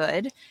not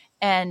good.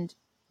 And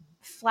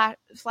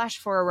flash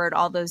forward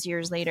all those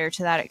years later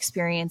to that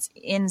experience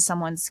in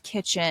someone's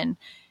kitchen,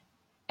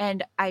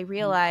 and I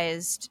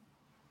realized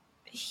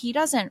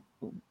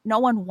no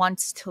one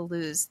wants to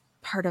lose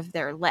part of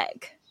their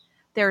leg.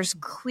 There's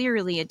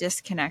clearly a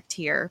disconnect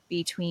here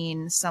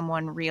between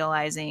someone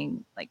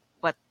realizing like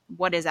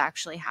what is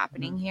actually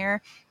happening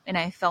here. And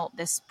I felt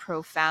this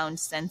profound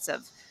sense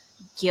of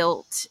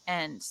guilt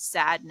and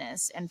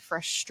sadness and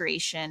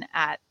frustration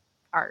at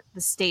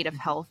the state of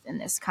health in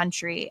this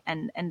country,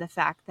 and the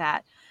fact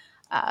that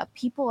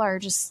people are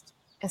just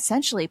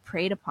essentially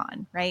preyed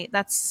upon, right?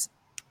 That's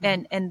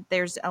and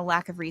there's a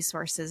lack of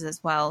resources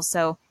as well.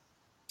 So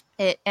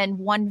and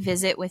one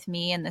visit with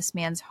me in this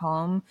man's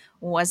home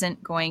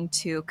wasn't going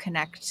to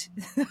connect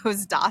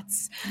those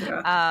dots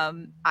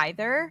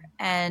either.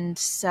 And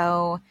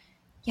so,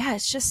 yeah,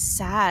 it's just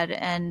sad.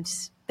 And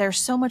there's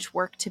so much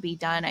work to be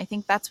done. I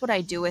think that's what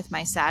I do with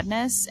my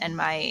sadness and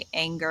my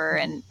anger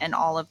and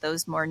all of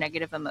those more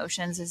negative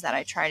emotions, is that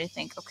I try to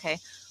think, okay,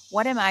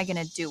 what am I going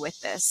to do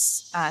with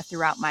this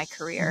throughout my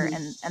career?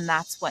 And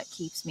that's what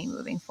keeps me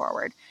moving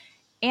forward.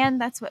 And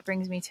that's what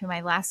brings me to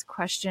my last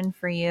question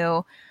for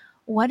you.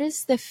 What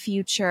does the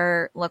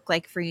future look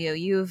like for you?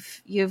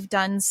 You've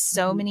done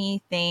so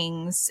many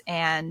things,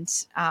 and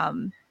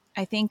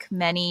I think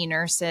many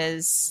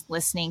nurses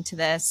listening to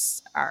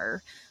this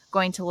are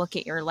going to look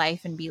at your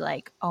life and be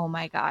like, oh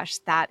my gosh,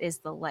 that is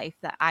the life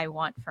that I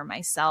want for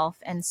myself.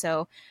 And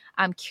so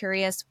I'm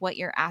curious what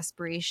your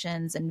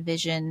aspirations and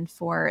vision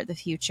for the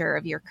future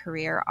of your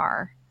career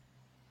are.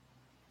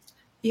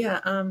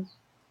 Yeah.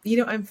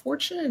 I'm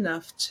fortunate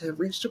enough to have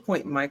reached a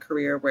point in my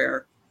career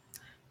where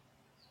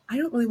I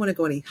don't really want to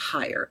go any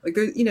higher. Like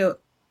there,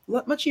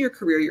 much of your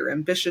career, you're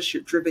ambitious,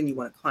 you're driven, you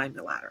want to climb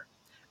the ladder.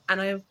 And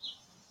I've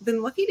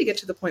been lucky to get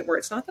to the point where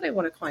it's not that I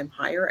want to climb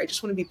higher. I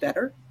just want to be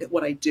better at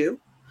what I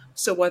do.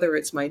 So whether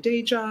it's my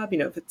day job,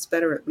 if it's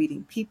better at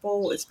leading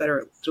people, it's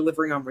better at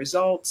delivering on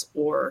results,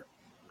 or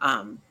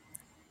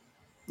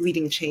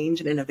leading change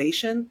and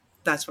innovation,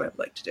 that's what I'd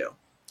like to do.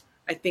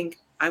 I think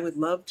I would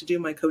love to do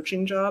my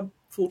coaching job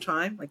full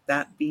time, like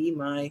that be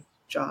my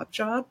job.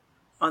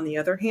 On the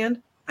other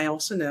hand, I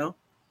also know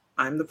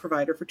I'm the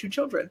provider for 2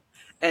 children.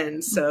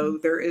 And so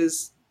there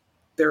is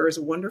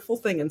a wonderful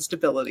thing in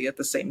stability at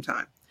the same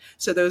time.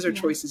 So those are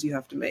choices you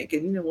have to make,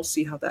 and we'll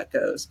see how that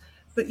goes.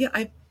 But yeah,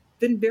 I've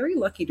been very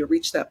lucky to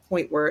reach that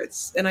point where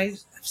and I've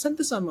sent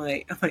this on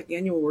my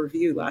annual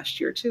review last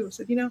year too. I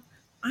said,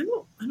 I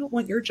don't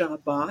want your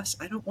job, boss.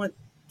 I don't want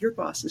your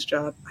boss's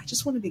job. I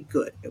just want to be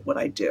good at what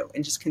I do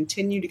and just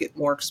continue to get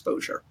more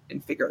exposure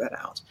and figure that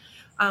out.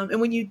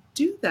 And when you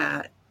do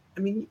that,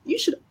 you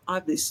should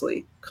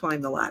obviously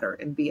climb the ladder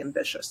and be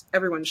ambitious.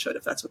 Everyone should,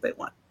 if that's what they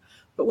want.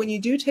 But when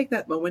you do take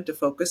that moment to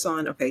focus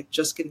on, okay,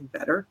 just getting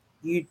better,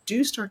 you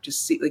do start to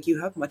see, like,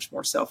 you have much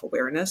more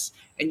self-awareness,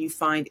 and you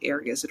find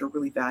areas that are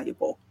really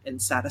valuable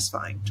and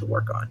satisfying to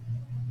work on.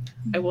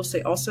 I will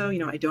say also,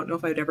 I don't know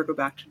if I'd ever go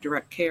back to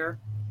direct care.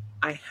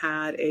 I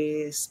had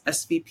a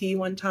SVP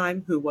one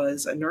time who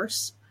was a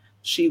nurse.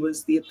 She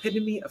was the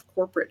epitome of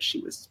corporate. She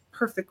was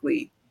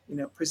perfectly,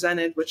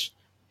 presented, which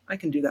I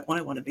can do that when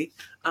I want to be.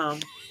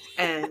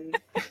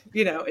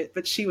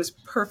 But she was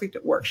perfect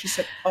at work. She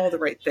said all the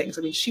right things.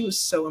 She was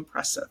so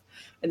impressive.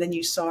 And then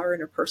you saw her in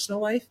her personal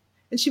life,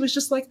 and she was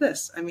just like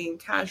this.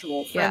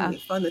 Casual, friendly,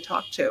 fun to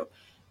talk to.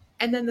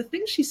 And then the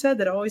thing she said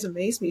that always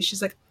amazed me,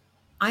 she's like,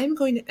 I'm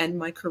going to end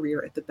my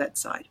career at the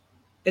bedside.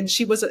 And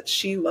she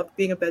loved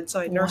being a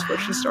bedside nurse where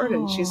she started.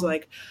 And she's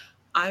like,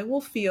 I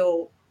will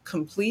feel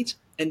complete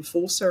and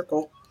full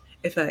circle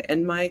if I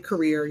end my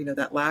career,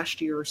 that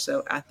last year or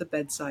so at the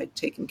bedside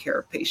taking care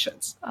of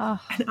patients. Oh,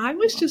 And I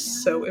was love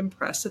just so that.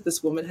 impressed that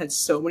this woman had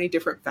so many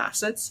different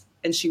facets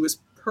and she was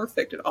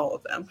perfect at all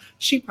of them.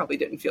 She probably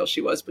didn't feel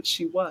she was, but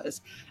she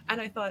was.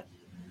 And I thought,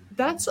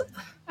 that's,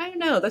 I don't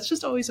know, that's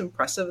just always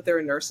impressive that there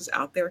are nurses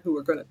out there who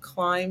are going to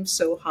climb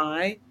so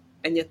high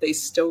and yet they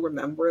still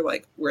remember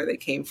like where they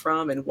came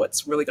from and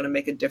what's really going to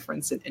make a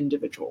difference in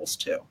individuals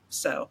too.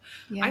 So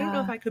I don't know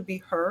if Yeah. I could be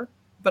her,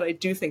 but I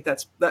do think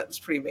that's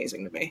pretty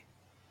amazing to me.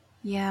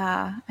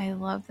 Yeah, I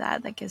love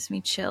that. That gives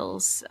me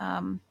chills.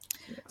 Yeah.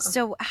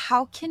 So,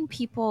 how can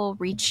people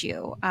reach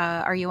you?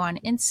 Are you on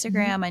Mhm.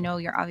 Instagram? I know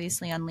you're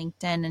obviously on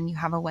LinkedIn and you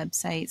have a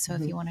website. So,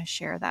 if Mhm. you want to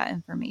share that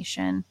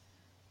information.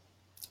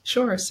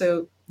 Sure.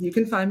 So you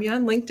can find me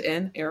on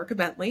LinkedIn, Erica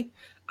Bentley.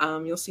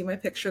 You'll see my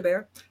picture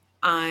there.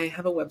 I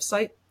have a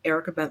website,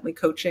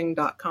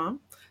 ericabentleycoaching.com.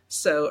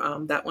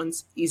 So that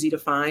one's easy to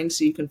find.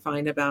 So you can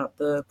find about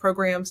the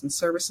programs and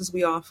services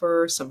we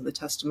offer, some of the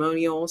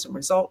testimonials and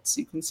results.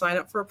 You can sign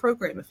up for a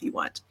program if you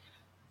want.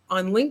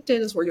 On LinkedIn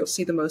is where you'll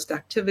see the most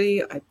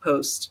activity. I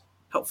post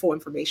helpful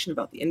information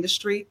about the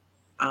industry,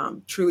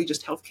 truly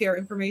just healthcare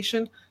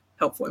information,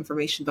 helpful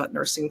information about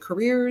nursing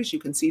careers. You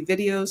can see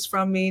videos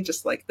from me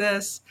just like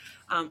this.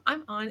 I'm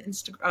on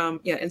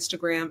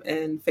Instagram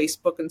and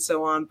Facebook and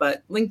so on,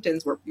 but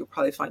LinkedIn's where you'll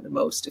probably find the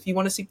most. If you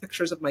want to see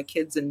pictures of my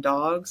kids and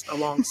dogs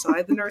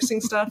alongside the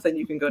nursing stuff, then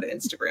you can go to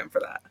Instagram for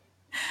that.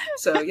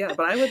 So yeah,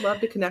 but I would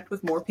love to connect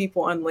with more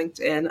people on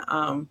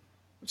LinkedIn.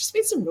 Just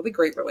made some really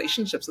great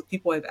relationships with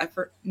people I've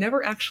ever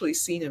never actually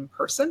seen in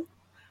person.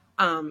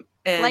 Like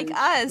And we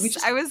us,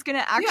 just I was going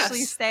to actually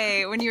yes,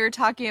 say when you were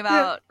talking yeah,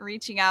 about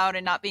reaching out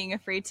and not being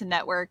afraid to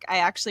network, I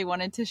actually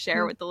wanted to share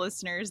yeah, with the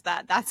listeners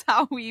that that's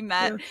how we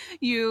met. yeah,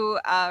 You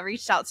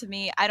reached out to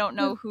me. I don't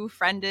yeah, know who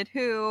friended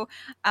who.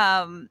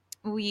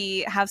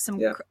 We have some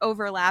yeah.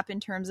 overlap in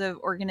terms of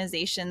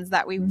organizations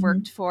that we've Mm-hmm.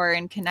 worked for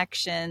and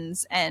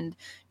connections and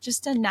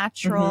just a Mm-hmm.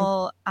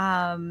 natural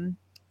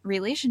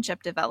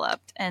relationship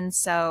developed. And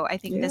so I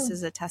think this Yeah,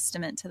 is a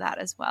testament to that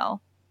as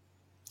well.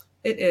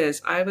 it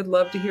is. I would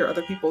love to hear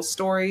other people's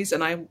stories,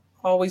 and I'm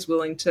always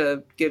willing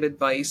to give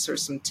advice or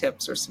some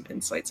tips or some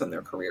insights on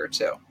their career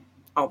too,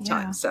 all the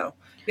time. Yeah. So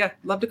yeah,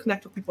 love to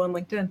connect with people on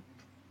LinkedIn.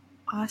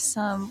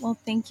 Awesome. Well,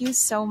 thank you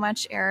so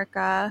much,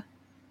 Erica.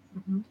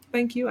 Mm-hmm.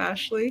 Thank you,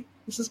 Ashley.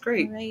 This is All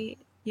great. right.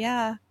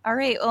 Yeah. All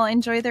right. Well,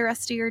 enjoy the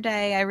rest of your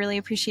day. I really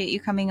appreciate you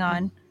coming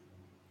on.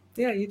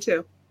 Yeah, you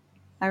too.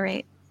 All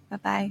right. Bye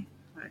bye.